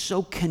 and it's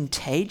so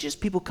contagious.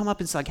 People come up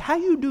and say, like, how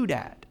you do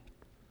that?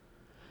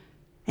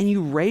 And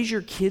you raise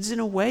your kids in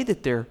a way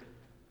that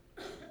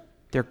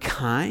they're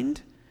kind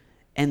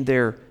and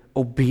they're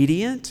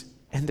obedient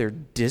and they're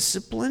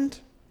disciplined.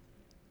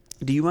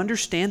 Do you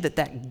understand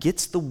that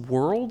gets the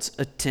world's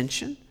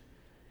attention?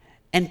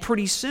 And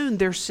pretty soon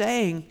they're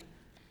saying,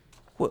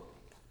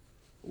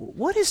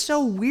 what is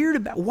so weird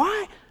about,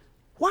 why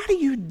do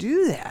you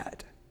do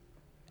that?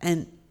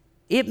 And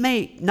it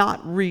may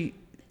not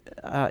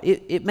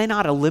it may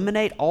not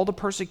eliminate all the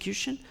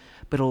persecution,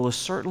 but it will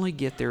certainly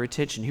get their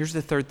attention. Here's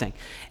the third thing.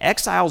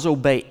 Exiles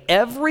obey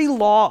every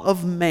law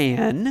of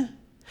man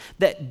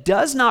that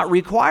does not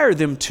require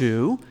them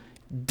to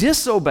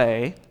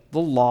disobey the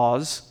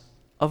laws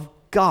of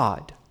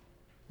God.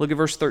 Look at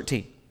verse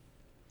 13.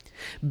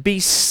 Be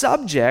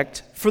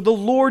subject for the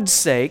Lord's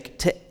sake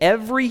to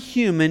every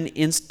human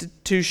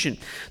institution.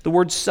 The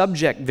word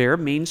subject there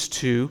means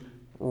to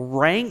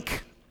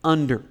rank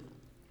under.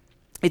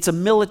 It's a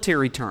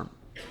military term.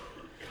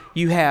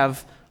 You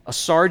have a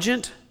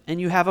sergeant and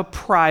you have a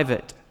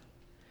private.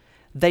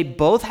 They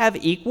both have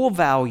equal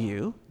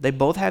value. They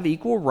both have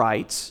equal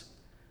rights.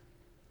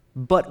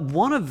 But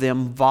one of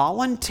them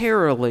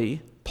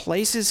voluntarily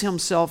places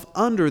himself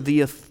under the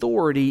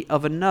authority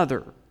of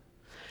another.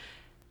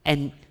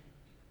 And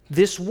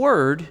this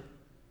word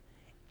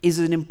is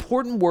an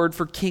important word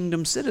for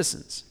kingdom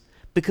citizens,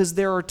 because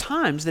there are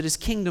times that as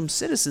kingdom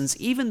citizens,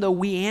 even though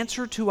we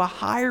answer to a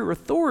higher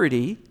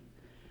authority,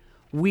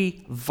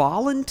 we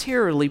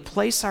voluntarily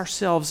place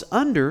ourselves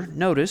under,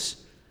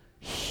 notice,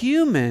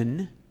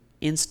 human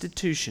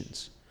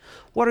institutions.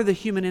 What are the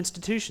human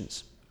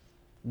institutions?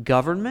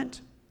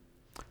 Government,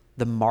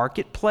 the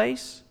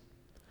marketplace.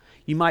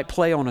 You might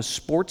play on a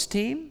sports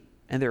team,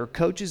 and there are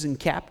coaches and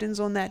captains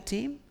on that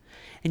team,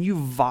 and you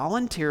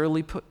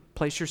voluntarily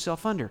place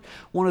yourself under.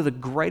 One of the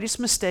greatest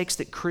mistakes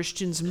that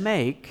Christians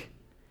make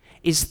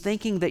is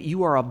thinking that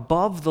you are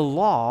above the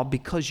law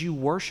because you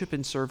worship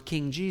and serve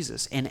King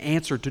Jesus and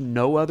answer to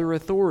no other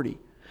authority.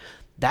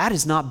 That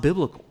is not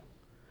biblical.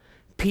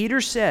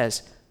 Peter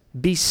says,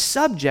 be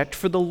subject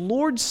for the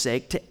Lord's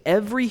sake to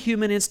every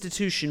human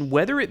institution,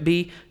 whether it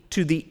be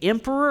to the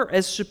emperor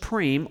as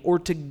supreme or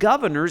to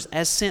governors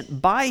as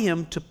sent by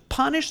him to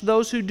punish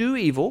those who do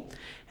evil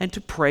and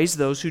to praise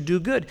those who do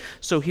good.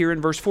 So here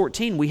in verse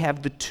 14, we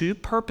have the two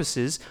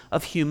purposes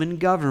of human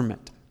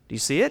government. Do you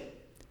see it?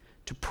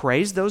 To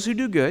praise those who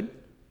do good,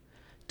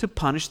 to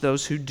punish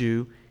those who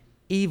do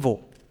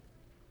evil.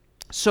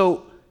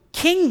 So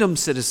kingdom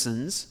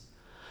citizens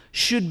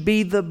should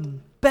be the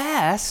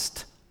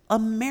best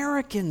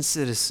American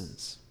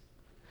citizens.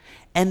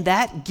 And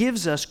that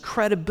gives us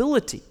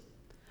credibility.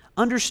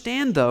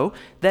 Understand, though,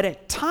 that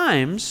at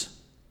times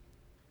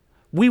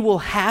we will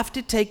have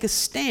to take a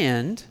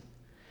stand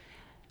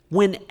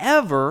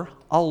whenever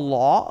a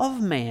law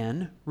of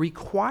man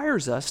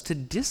requires us to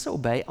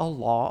disobey a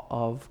law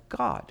of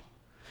God.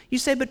 You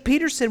say, but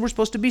Peter said we're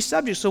supposed to be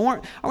subject, so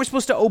aren't we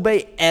supposed to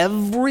obey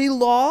every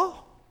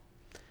law?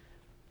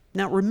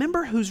 Now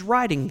remember who's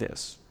writing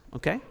this,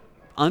 okay?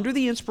 Under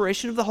the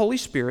inspiration of the Holy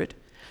Spirit,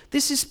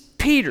 this is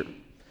Peter,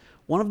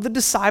 one of the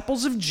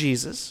disciples of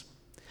Jesus.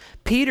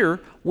 Peter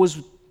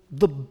was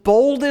the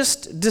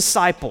boldest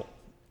disciple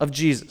of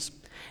Jesus.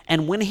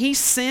 And when he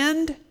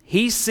sinned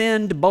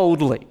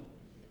boldly.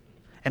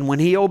 And when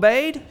he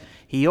obeyed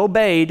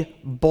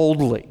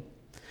boldly.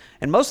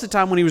 And most of the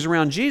time when he was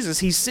around Jesus,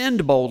 he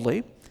sinned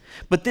boldly.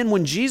 But then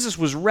when Jesus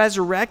was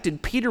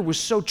resurrected, Peter was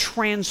so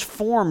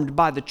transformed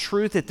by the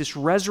truth that this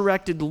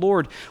resurrected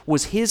Lord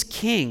was his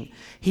king.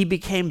 He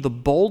became the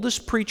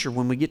boldest preacher.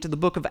 When we get to the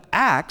book of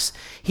Acts,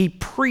 he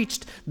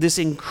preached this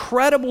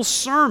incredible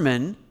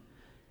sermon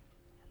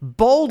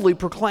boldly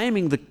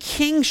proclaiming the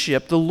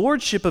kingship, the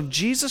lordship of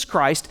Jesus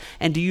Christ.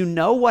 And do you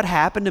know what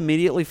happened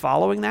immediately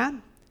following that?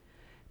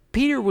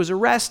 Peter was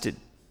arrested.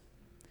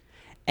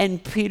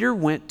 And Peter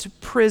went to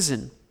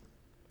prison.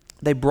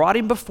 They brought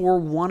him before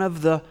one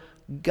of the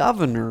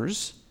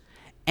governors,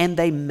 and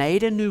they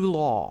made a new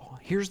law.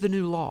 Here's the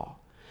new law.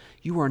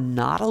 You are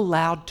not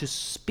allowed to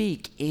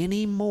speak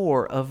any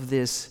more of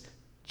this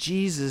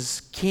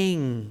Jesus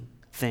King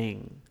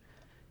thing.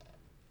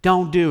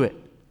 Don't do it.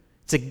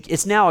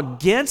 It's now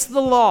against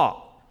the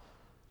law.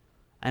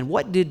 And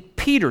what did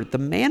Peter, the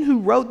man who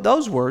wrote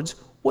those words,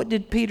 what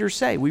did Peter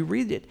say? We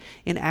read it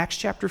in Acts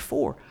chapter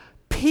 4.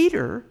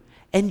 Peter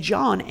and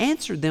John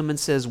answered them and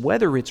says,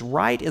 whether it's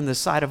right in the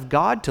sight of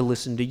God to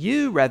listen to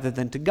you rather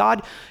than to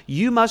God,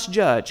 you must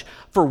judge.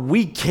 For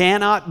we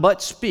cannot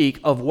but speak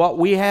of what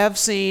we have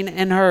seen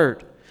and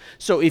heard.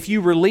 So if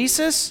you release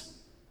us,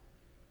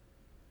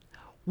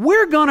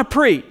 we're going to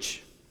preach.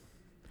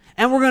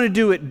 And we're going to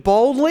do it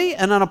boldly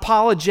and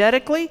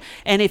unapologetically.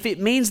 And if it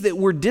means that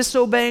we're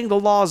disobeying the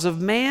laws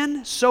of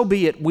man, so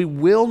be it. We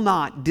will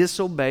not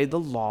disobey the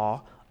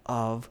law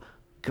of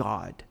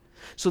God.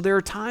 So there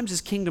are times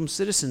as kingdom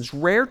citizens,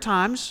 rare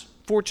times,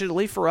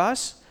 fortunately for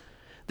us,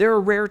 there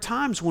are rare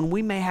times when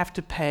we may have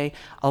to pay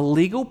a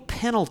legal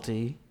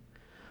penalty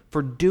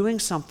for doing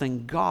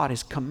something God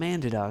has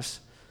commanded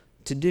us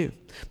to do.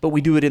 But we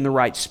do it in the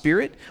right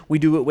spirit. We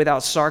do it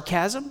without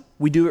sarcasm.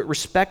 We do it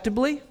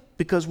respectably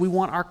because we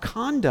want our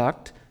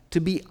conduct to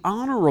be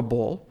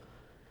honorable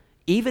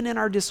even in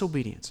our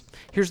disobedience.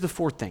 Here's the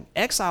fourth thing.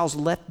 Exiles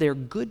let their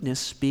goodness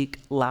speak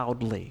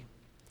loudly.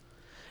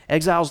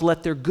 Exiles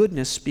let their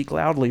goodness speak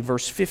loudly.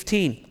 Verse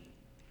 15.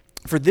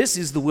 For this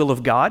is the will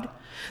of God,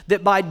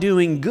 that by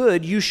doing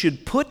good you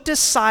should put to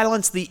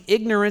silence the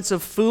ignorance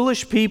of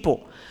foolish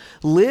people.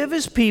 Live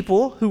as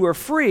people who are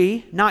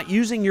free, not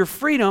using your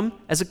freedom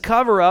as a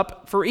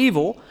cover-up for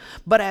evil,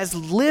 but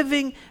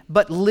living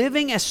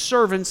as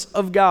servants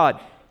of God.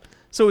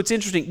 So it's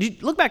interesting.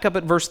 Look back up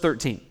at verse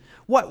 13.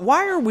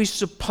 Why are we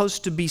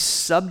supposed to be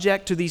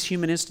subject to these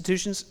human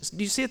institutions?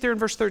 Do you see it there in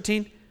verse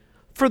 13?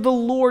 For the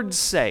Lord's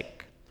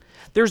sake.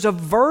 There's a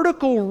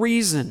vertical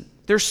reason.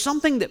 There's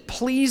something that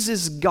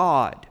pleases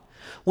God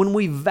when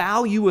we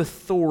value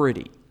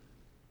authority.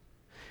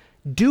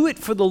 Do it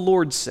for the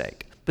Lord's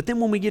sake. But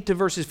then when we get to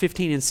verses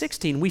 15 and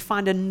 16, we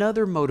find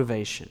another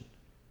motivation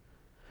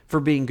for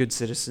being good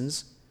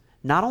citizens,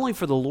 not only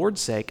for the Lord's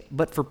sake,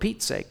 but for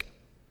Pete's sake.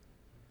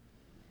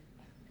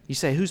 You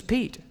say, who's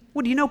Pete?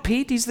 Well, do you know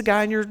Pete? He's the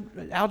guy in your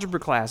algebra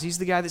class. He's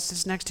the guy that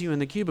sits next to you in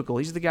the cubicle.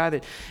 He's the guy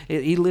that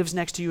he lives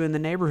next to you in the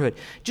neighborhood.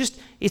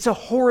 It's a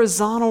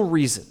horizontal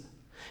reason.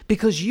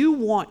 Because you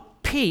want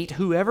Pete,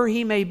 whoever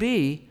he may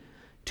be,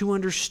 to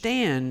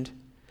understand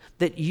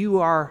that you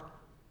are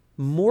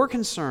more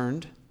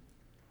concerned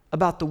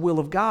about the will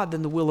of God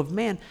than the will of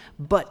man.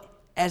 But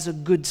as a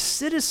good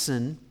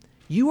citizen,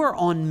 you are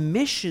on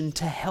mission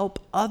to help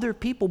other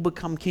people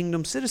become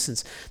kingdom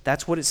citizens.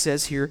 That's what it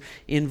says here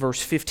in verse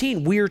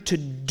 15. We are to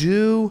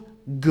do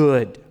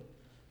good.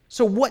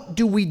 So what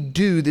do we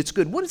do that's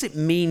good? What does it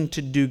mean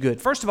to do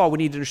good? First of all, we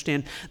need to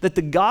understand that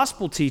the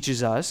gospel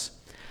teaches us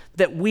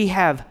that we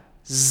have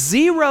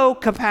zero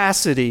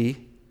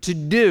capacity to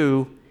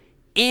do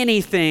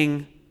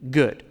anything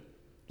good.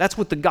 That's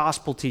what the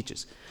gospel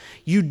teaches.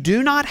 You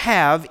do not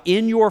have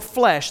in your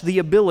flesh the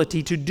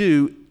ability to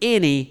do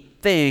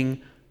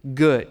anything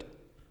good.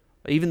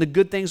 Even the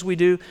good things we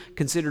do,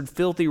 considered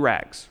filthy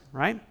rags,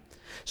 right?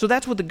 So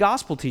that's what the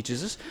gospel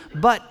teaches us,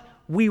 but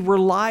we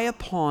rely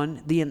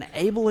upon the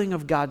enabling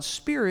of God's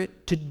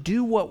Spirit to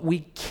do what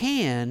we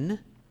can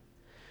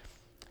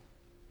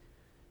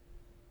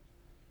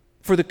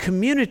for the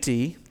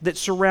community that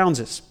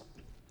surrounds us.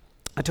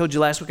 I told you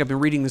last week I've been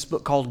reading this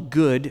book called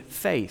Good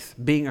Faith,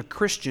 Being a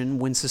Christian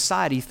When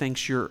Society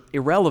Thinks You're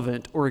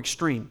Irrelevant or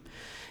Extreme.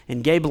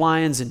 And Gabe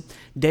Lyons and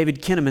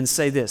David Kinnaman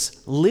say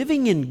this: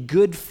 living in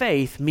good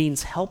faith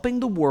means helping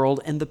the world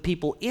and the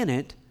people in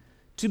it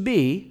to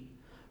be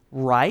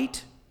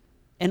right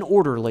and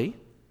orderly,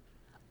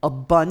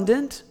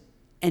 abundant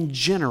and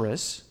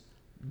generous,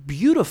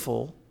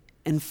 beautiful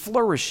and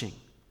flourishing,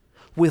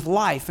 with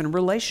life and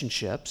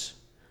relationships,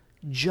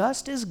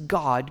 just as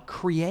God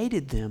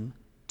created them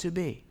to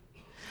be.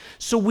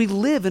 So we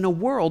live in a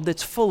world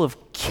that's full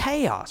of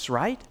chaos,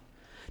 right?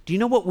 Do you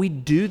know what we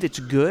do that's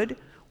good?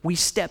 We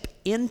step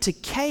into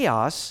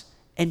chaos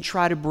and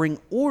try to bring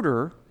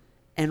order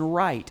and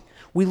right.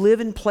 We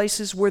live in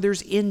places where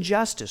there's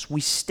injustice.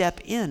 We step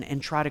in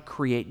and try to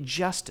create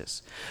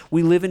justice.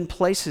 We live in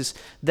places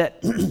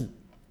that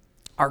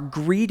are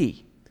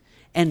greedy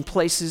and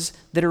places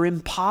that are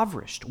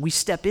impoverished. We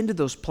step into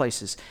those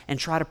places and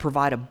try to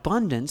provide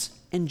abundance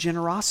and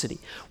generosity.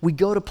 We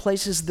go to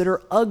places that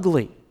are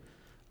ugly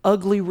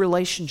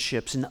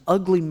relationships and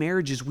ugly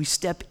marriages. We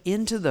step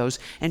into those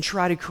and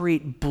try to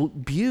create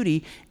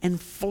beauty and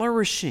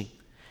flourishing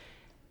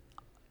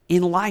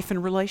in life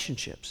and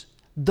relationships.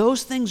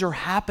 Those things are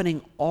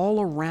happening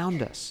all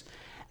around us.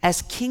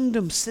 As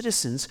kingdom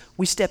citizens,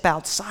 we step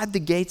outside the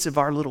gates of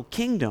our little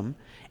kingdom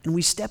and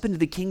we step into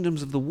the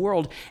kingdoms of the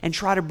world and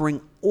try to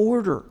bring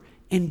order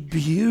and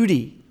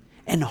beauty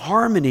and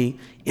harmony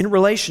in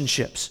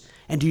relationships.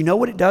 And do you know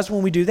what it does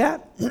when we do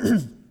that?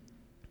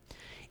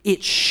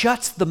 It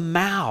shuts the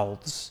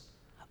mouths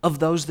of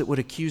those that would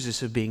accuse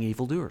us of being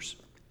evildoers.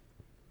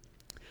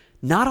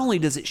 Not only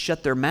does it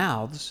shut their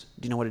mouths,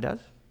 do you know what it does?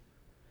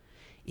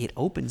 It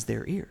opens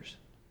their ears.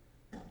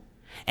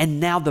 And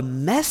now the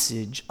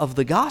message of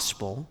the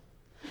gospel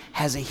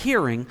has a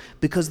hearing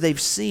because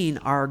they've seen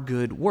our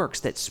good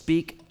works that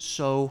speak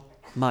so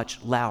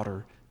much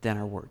louder than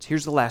our words.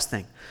 Here's the last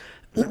thing.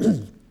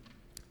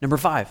 Number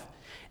 5,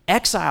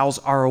 exiles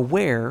are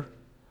aware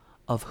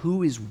of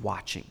who is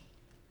watching.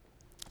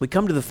 We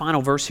come to the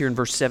final verse here in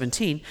verse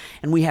 17,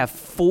 and we have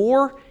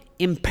 4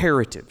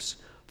 imperatives,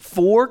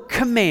 4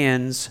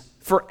 commands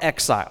for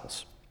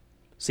exiles.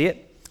 See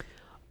it?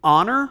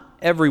 Honor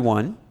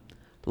everyone,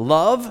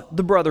 love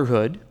the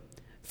brotherhood,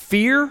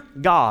 fear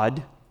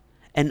God,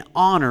 and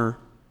honor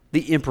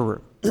the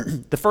emperor.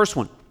 The first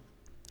one,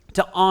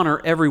 to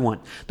honor everyone.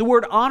 The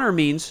word honor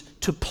means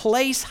to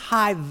place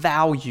high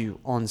value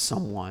on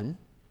someone.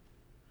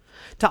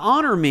 To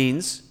honor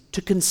means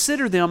to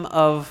consider them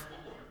of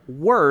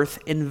worth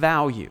and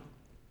value.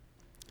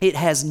 It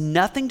has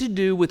nothing to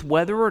do with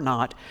whether or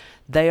not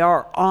they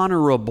are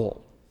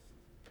honorable.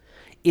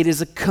 It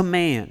is a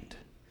command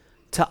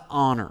to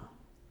honor.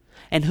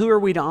 And who are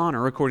we to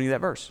honor according to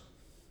that verse?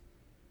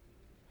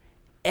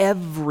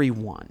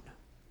 Everyone.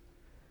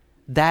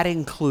 That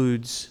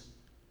includes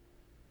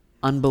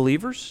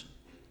unbelievers.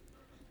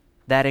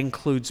 That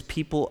includes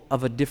people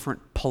of a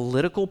different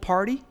political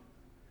party.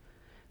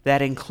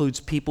 That includes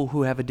people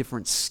who have a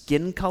different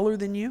skin color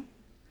than you.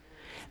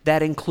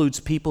 That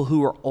includes people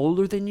who are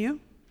older than you,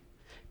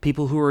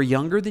 people who are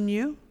younger than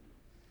you,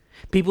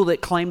 people that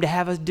claim to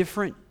have a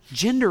different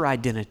gender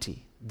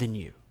identity than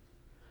you.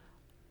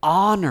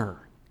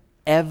 Honor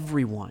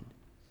everyone.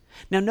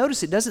 Now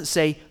notice it doesn't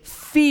say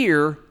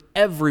fear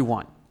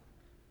everyone.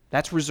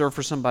 That's reserved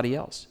for somebody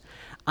else.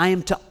 I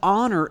am to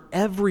honor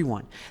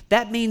everyone.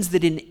 That means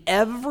that in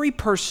every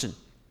person,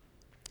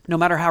 no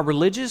matter how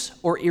religious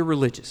or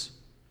irreligious,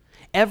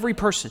 every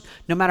person,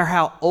 no matter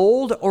how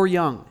old or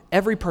young,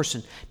 every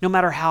person, no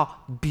matter how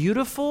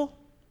beautiful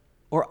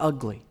or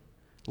ugly,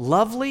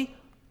 lovely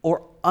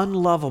or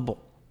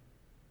unlovable,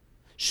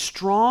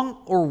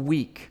 strong or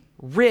weak,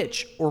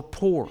 rich or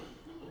poor,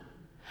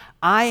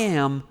 I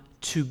am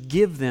to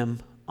give them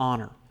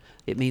honor.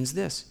 It means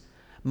this: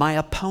 my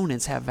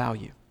opponents have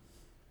value.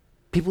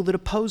 People that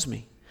oppose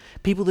me,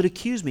 people that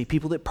accuse me,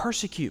 people that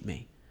persecute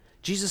me.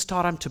 Jesus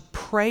taught I'm to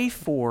pray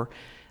for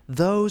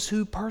those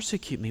who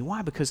persecute me.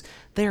 Why? Because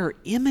they are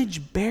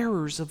image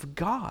bearers of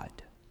God.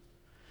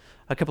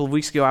 A couple of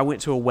weeks ago, I went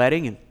to a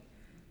wedding, and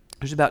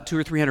there's about 200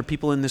 or 300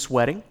 people in this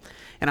wedding,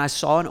 and I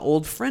saw an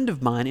old friend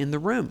of mine in the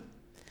room.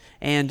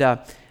 And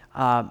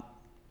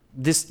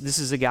this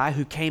is a guy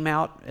who came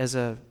out as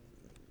an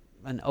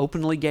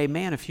openly gay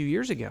man a few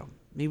years ago.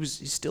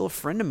 He's still a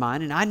friend of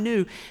mine, and I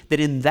knew that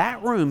in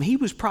that room he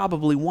was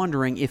probably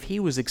wondering if he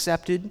was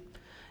accepted,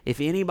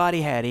 if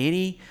anybody had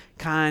any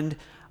kind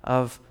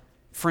of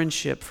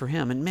friendship for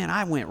him. And man,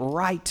 I went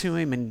right to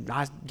him, and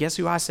guess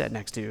who I sat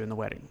next to in the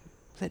wedding?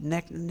 I sat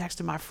next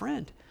to my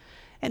friend.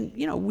 And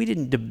we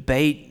didn't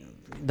debate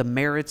the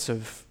merits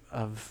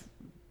of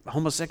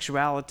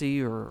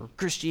homosexuality or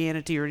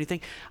Christianity or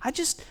anything. I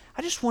just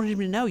wanted him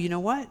to know, you know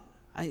what?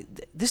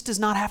 This does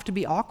not have to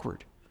be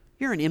awkward.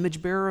 You're an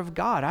image bearer of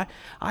God.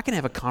 I can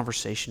have a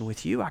conversation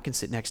with you. I can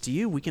sit next to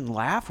you. We can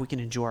laugh. We can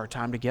enjoy our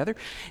time together.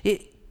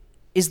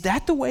 Is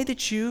that the way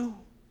that you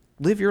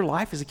live your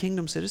life as a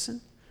kingdom citizen?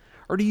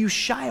 Or do you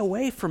shy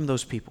away from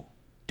those people?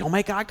 Don't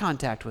make eye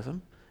contact with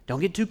them.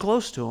 Don't get too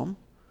close to them.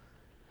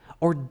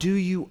 Or do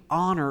you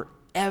honor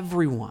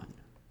everyone?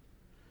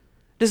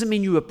 Doesn't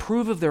mean you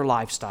approve of their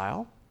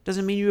lifestyle.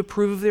 Doesn't mean you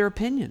approve of their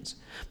opinions.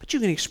 But you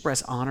can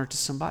express honor to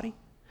somebody.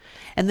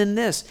 And then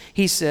this,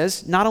 he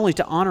says, not only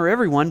to honor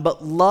everyone,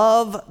 but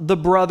love the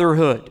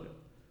brotherhood.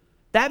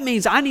 That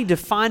means I need to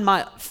find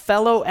my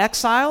fellow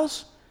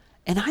exiles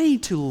and I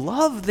need to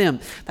love them.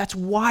 That's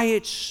why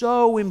it's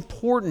so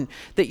important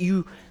that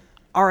you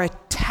are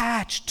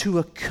attached to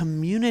a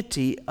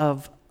community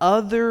of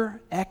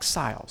other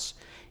exiles.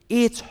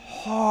 It's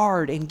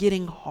hard and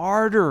getting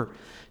harder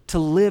to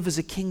live as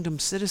a kingdom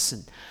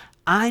citizen.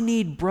 I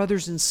need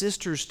brothers and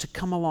sisters to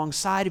come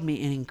alongside of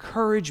me and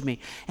encourage me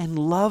and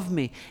love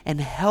me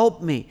and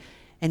help me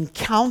and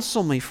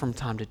counsel me from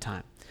time to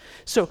time.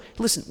 So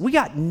listen, we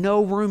got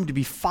no room to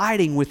be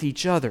fighting with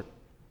each other.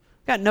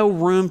 Got no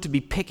room to be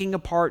picking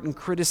apart and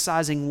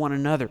criticizing one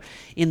another.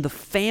 In the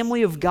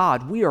family of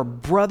God, we are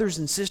brothers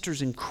and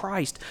sisters in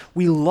Christ.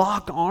 We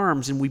lock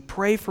arms and we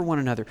pray for one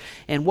another.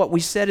 And what we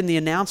said in the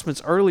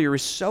announcements earlier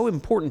is so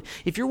important.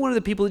 If you're one of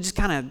the people that just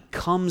kind of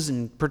comes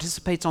and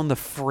participates on the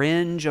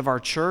fringe of our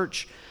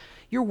church,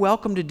 you're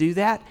welcome to do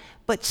that.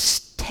 But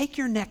take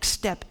your next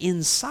step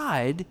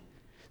inside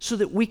so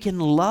that we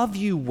can love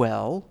you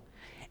well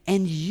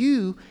and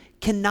you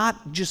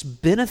cannot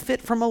just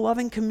benefit from a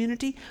loving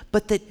community,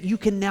 but that you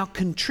can now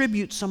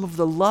contribute some of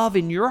the love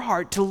in your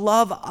heart to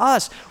love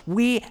us.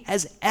 We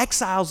as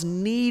exiles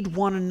need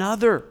one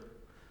another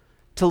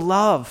to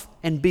love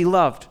and be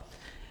loved.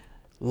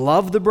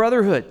 Love the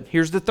brotherhood.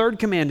 Here's the third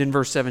command in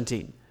verse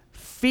 17.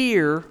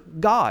 Fear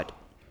God.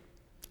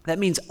 That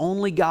means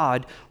only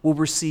God will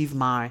receive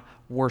my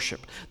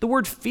worship. The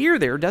word fear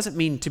there doesn't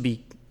mean to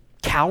be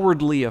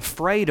cowardly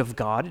afraid of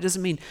God. It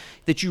doesn't mean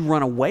that you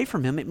run away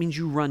from Him. It means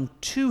you run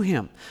to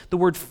Him. The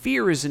word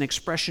fear is an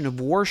expression of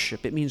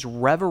worship. It means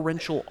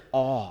reverential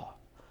awe.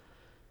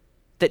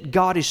 That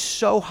God is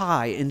so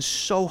high and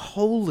so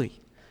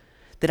holy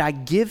that I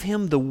give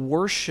Him the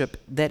worship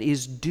that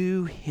is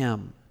due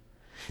Him.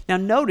 Now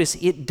notice,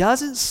 it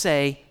doesn't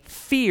say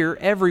fear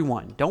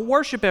everyone. Don't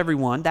worship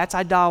everyone. That's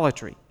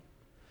idolatry.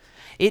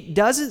 It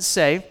doesn't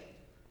say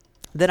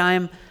that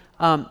I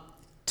am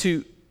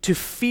to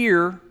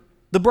fear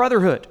the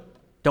brotherhood.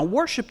 Don't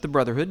worship the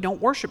brotherhood.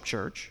 Don't worship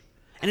church.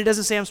 And it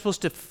doesn't say I'm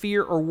supposed to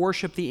fear or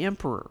worship the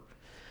emperor.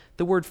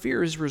 The word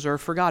fear is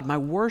reserved for God. My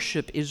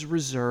worship is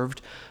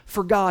reserved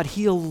for God.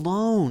 He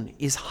alone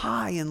is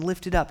high and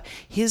lifted up.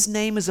 His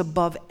name is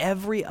above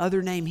every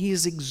other name. He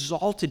is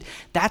exalted.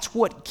 That's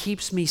what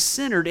keeps me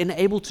centered and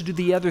able to do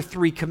the other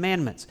three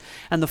commandments.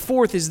 And the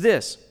fourth is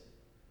this: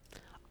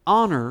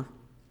 honor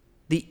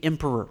the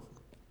emperor.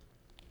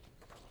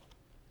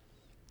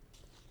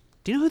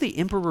 Do you know who the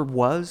emperor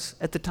was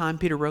at the time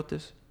Peter wrote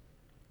this?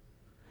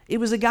 It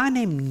was a guy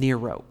named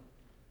Nero.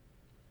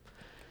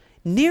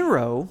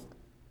 Nero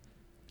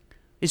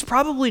is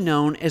probably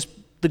known as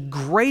the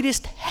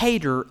greatest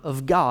hater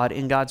of God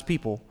and God's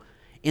people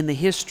in the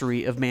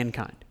history of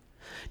mankind.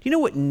 Do you know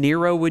what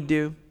Nero would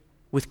do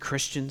with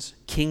Christians,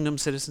 kingdom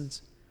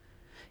citizens?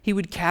 He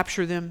would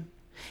capture them.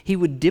 He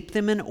would dip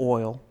them in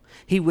oil.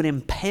 He would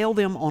impale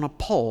them on a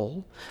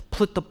pole,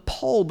 put the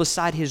pole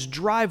beside his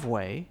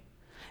driveway,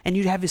 And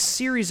you'd have a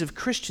series of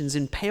Christians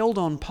impaled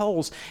on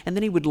poles, and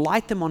then he would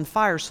light them on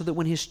fire so that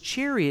when his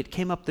chariot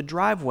came up the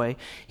driveway,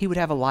 he would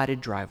have a lighted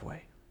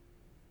driveway.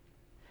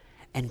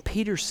 And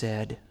Peter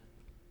said,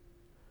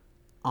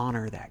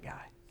 honor that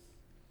guy.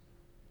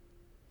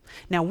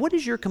 Now, what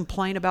is your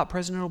complaint about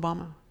President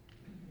Obama?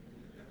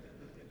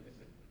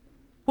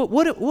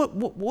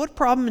 What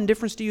problem and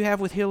difference do you have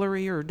with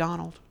Hillary or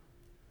Donald?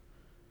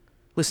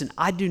 Listen,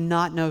 I do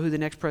not know who the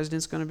next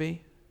president's going to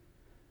be.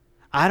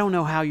 I don't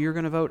know how you're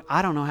going to vote.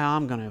 I don't know how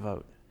I'm going to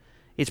vote.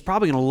 It's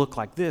probably going to look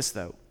like this,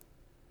 though.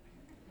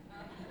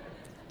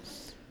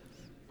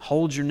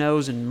 Hold your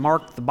nose and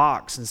mark the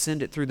box and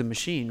send it through the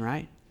machine,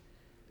 right?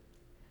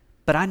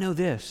 But I know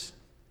this.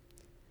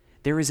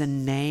 There is a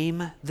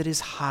name that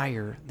is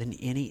higher than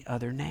any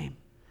other name.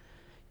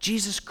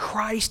 Jesus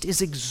Christ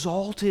is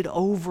exalted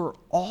over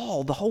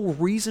all. The whole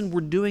reason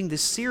we're doing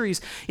this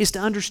series is to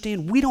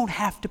understand we don't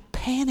have to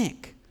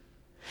panic,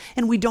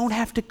 and we don't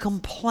have to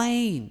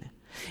complain,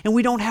 and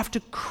we don't have to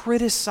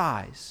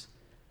criticize.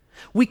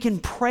 We can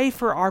pray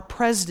for our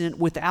president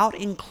without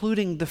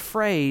including the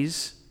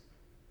phrase,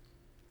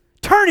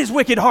 turn his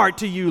wicked heart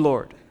to you,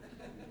 Lord.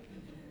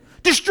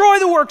 Destroy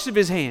the works of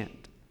his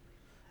hand.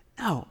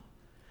 No.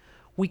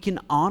 We can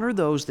honor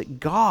those that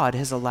God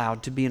has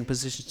allowed to be in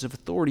positions of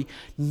authority,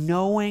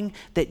 knowing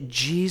that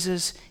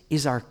Jesus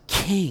is our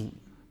King.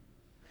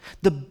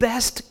 The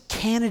best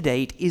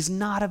candidate is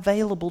not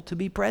available to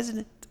be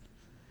president.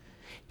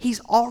 He's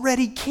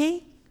already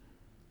King.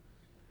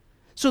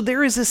 So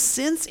there is a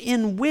sense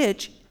in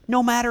which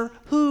no matter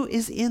who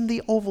is in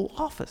the Oval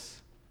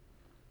Office,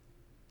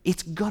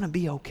 it's going to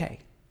be okay.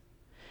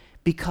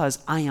 Because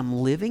I am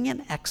living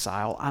in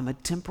exile, I'm a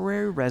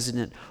temporary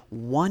resident.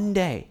 One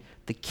day,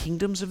 the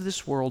kingdoms of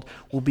this world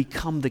will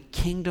become the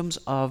kingdoms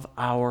of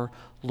our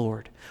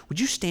Lord. Would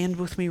you stand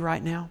with me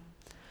right now?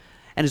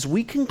 And as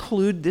we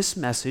conclude this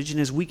message and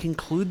as we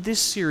conclude this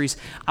series,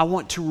 I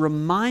want to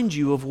remind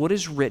you of what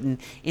is written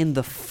in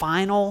the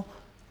final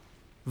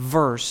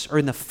verse, or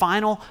in the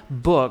final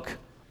book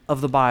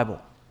of the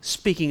Bible,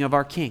 speaking of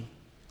our King.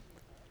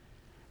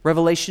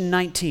 Revelation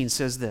 19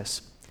 says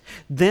this,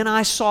 "Then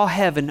I saw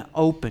heaven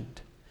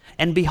opened,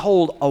 and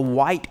behold, a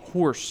white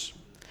horse,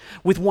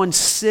 with one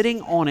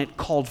sitting on it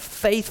called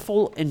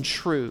Faithful and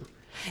True,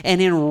 and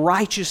in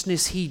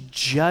righteousness he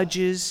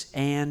judges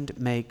and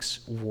makes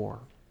war.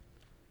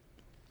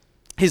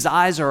 His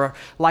eyes are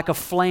like a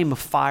flame of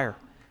fire,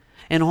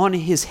 and on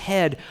his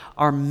head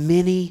are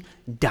many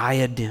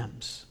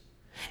diadems.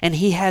 And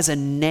he has a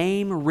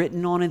name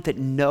written on it that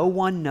no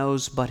one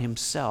knows but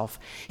himself.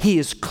 He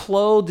is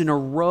clothed in a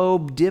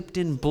robe dipped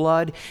in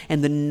blood,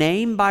 and the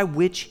name by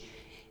which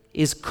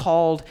is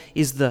called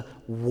is the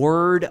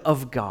Word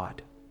of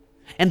God.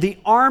 And the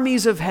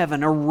armies of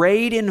heaven,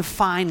 arrayed in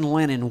fine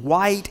linen,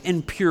 white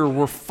and pure,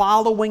 were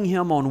following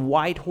him on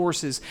white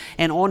horses,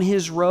 and on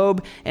his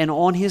robe and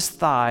on his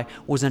thigh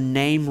was a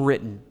name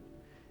written."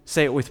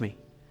 Say it with me.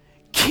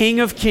 "King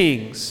of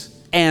Kings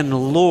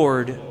and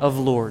Lord of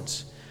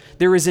Lords."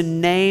 There is a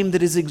name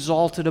that is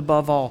exalted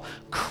above all.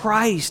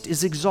 Christ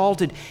is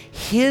exalted.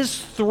 His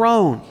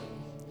throne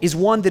is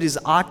one that is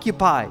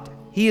occupied.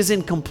 He is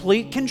in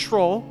complete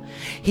control.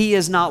 He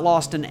has not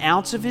lost an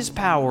ounce of his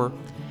power,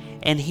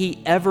 and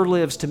he ever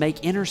lives to make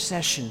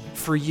intercession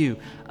for you,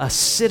 a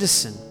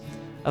citizen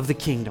of the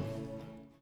kingdom.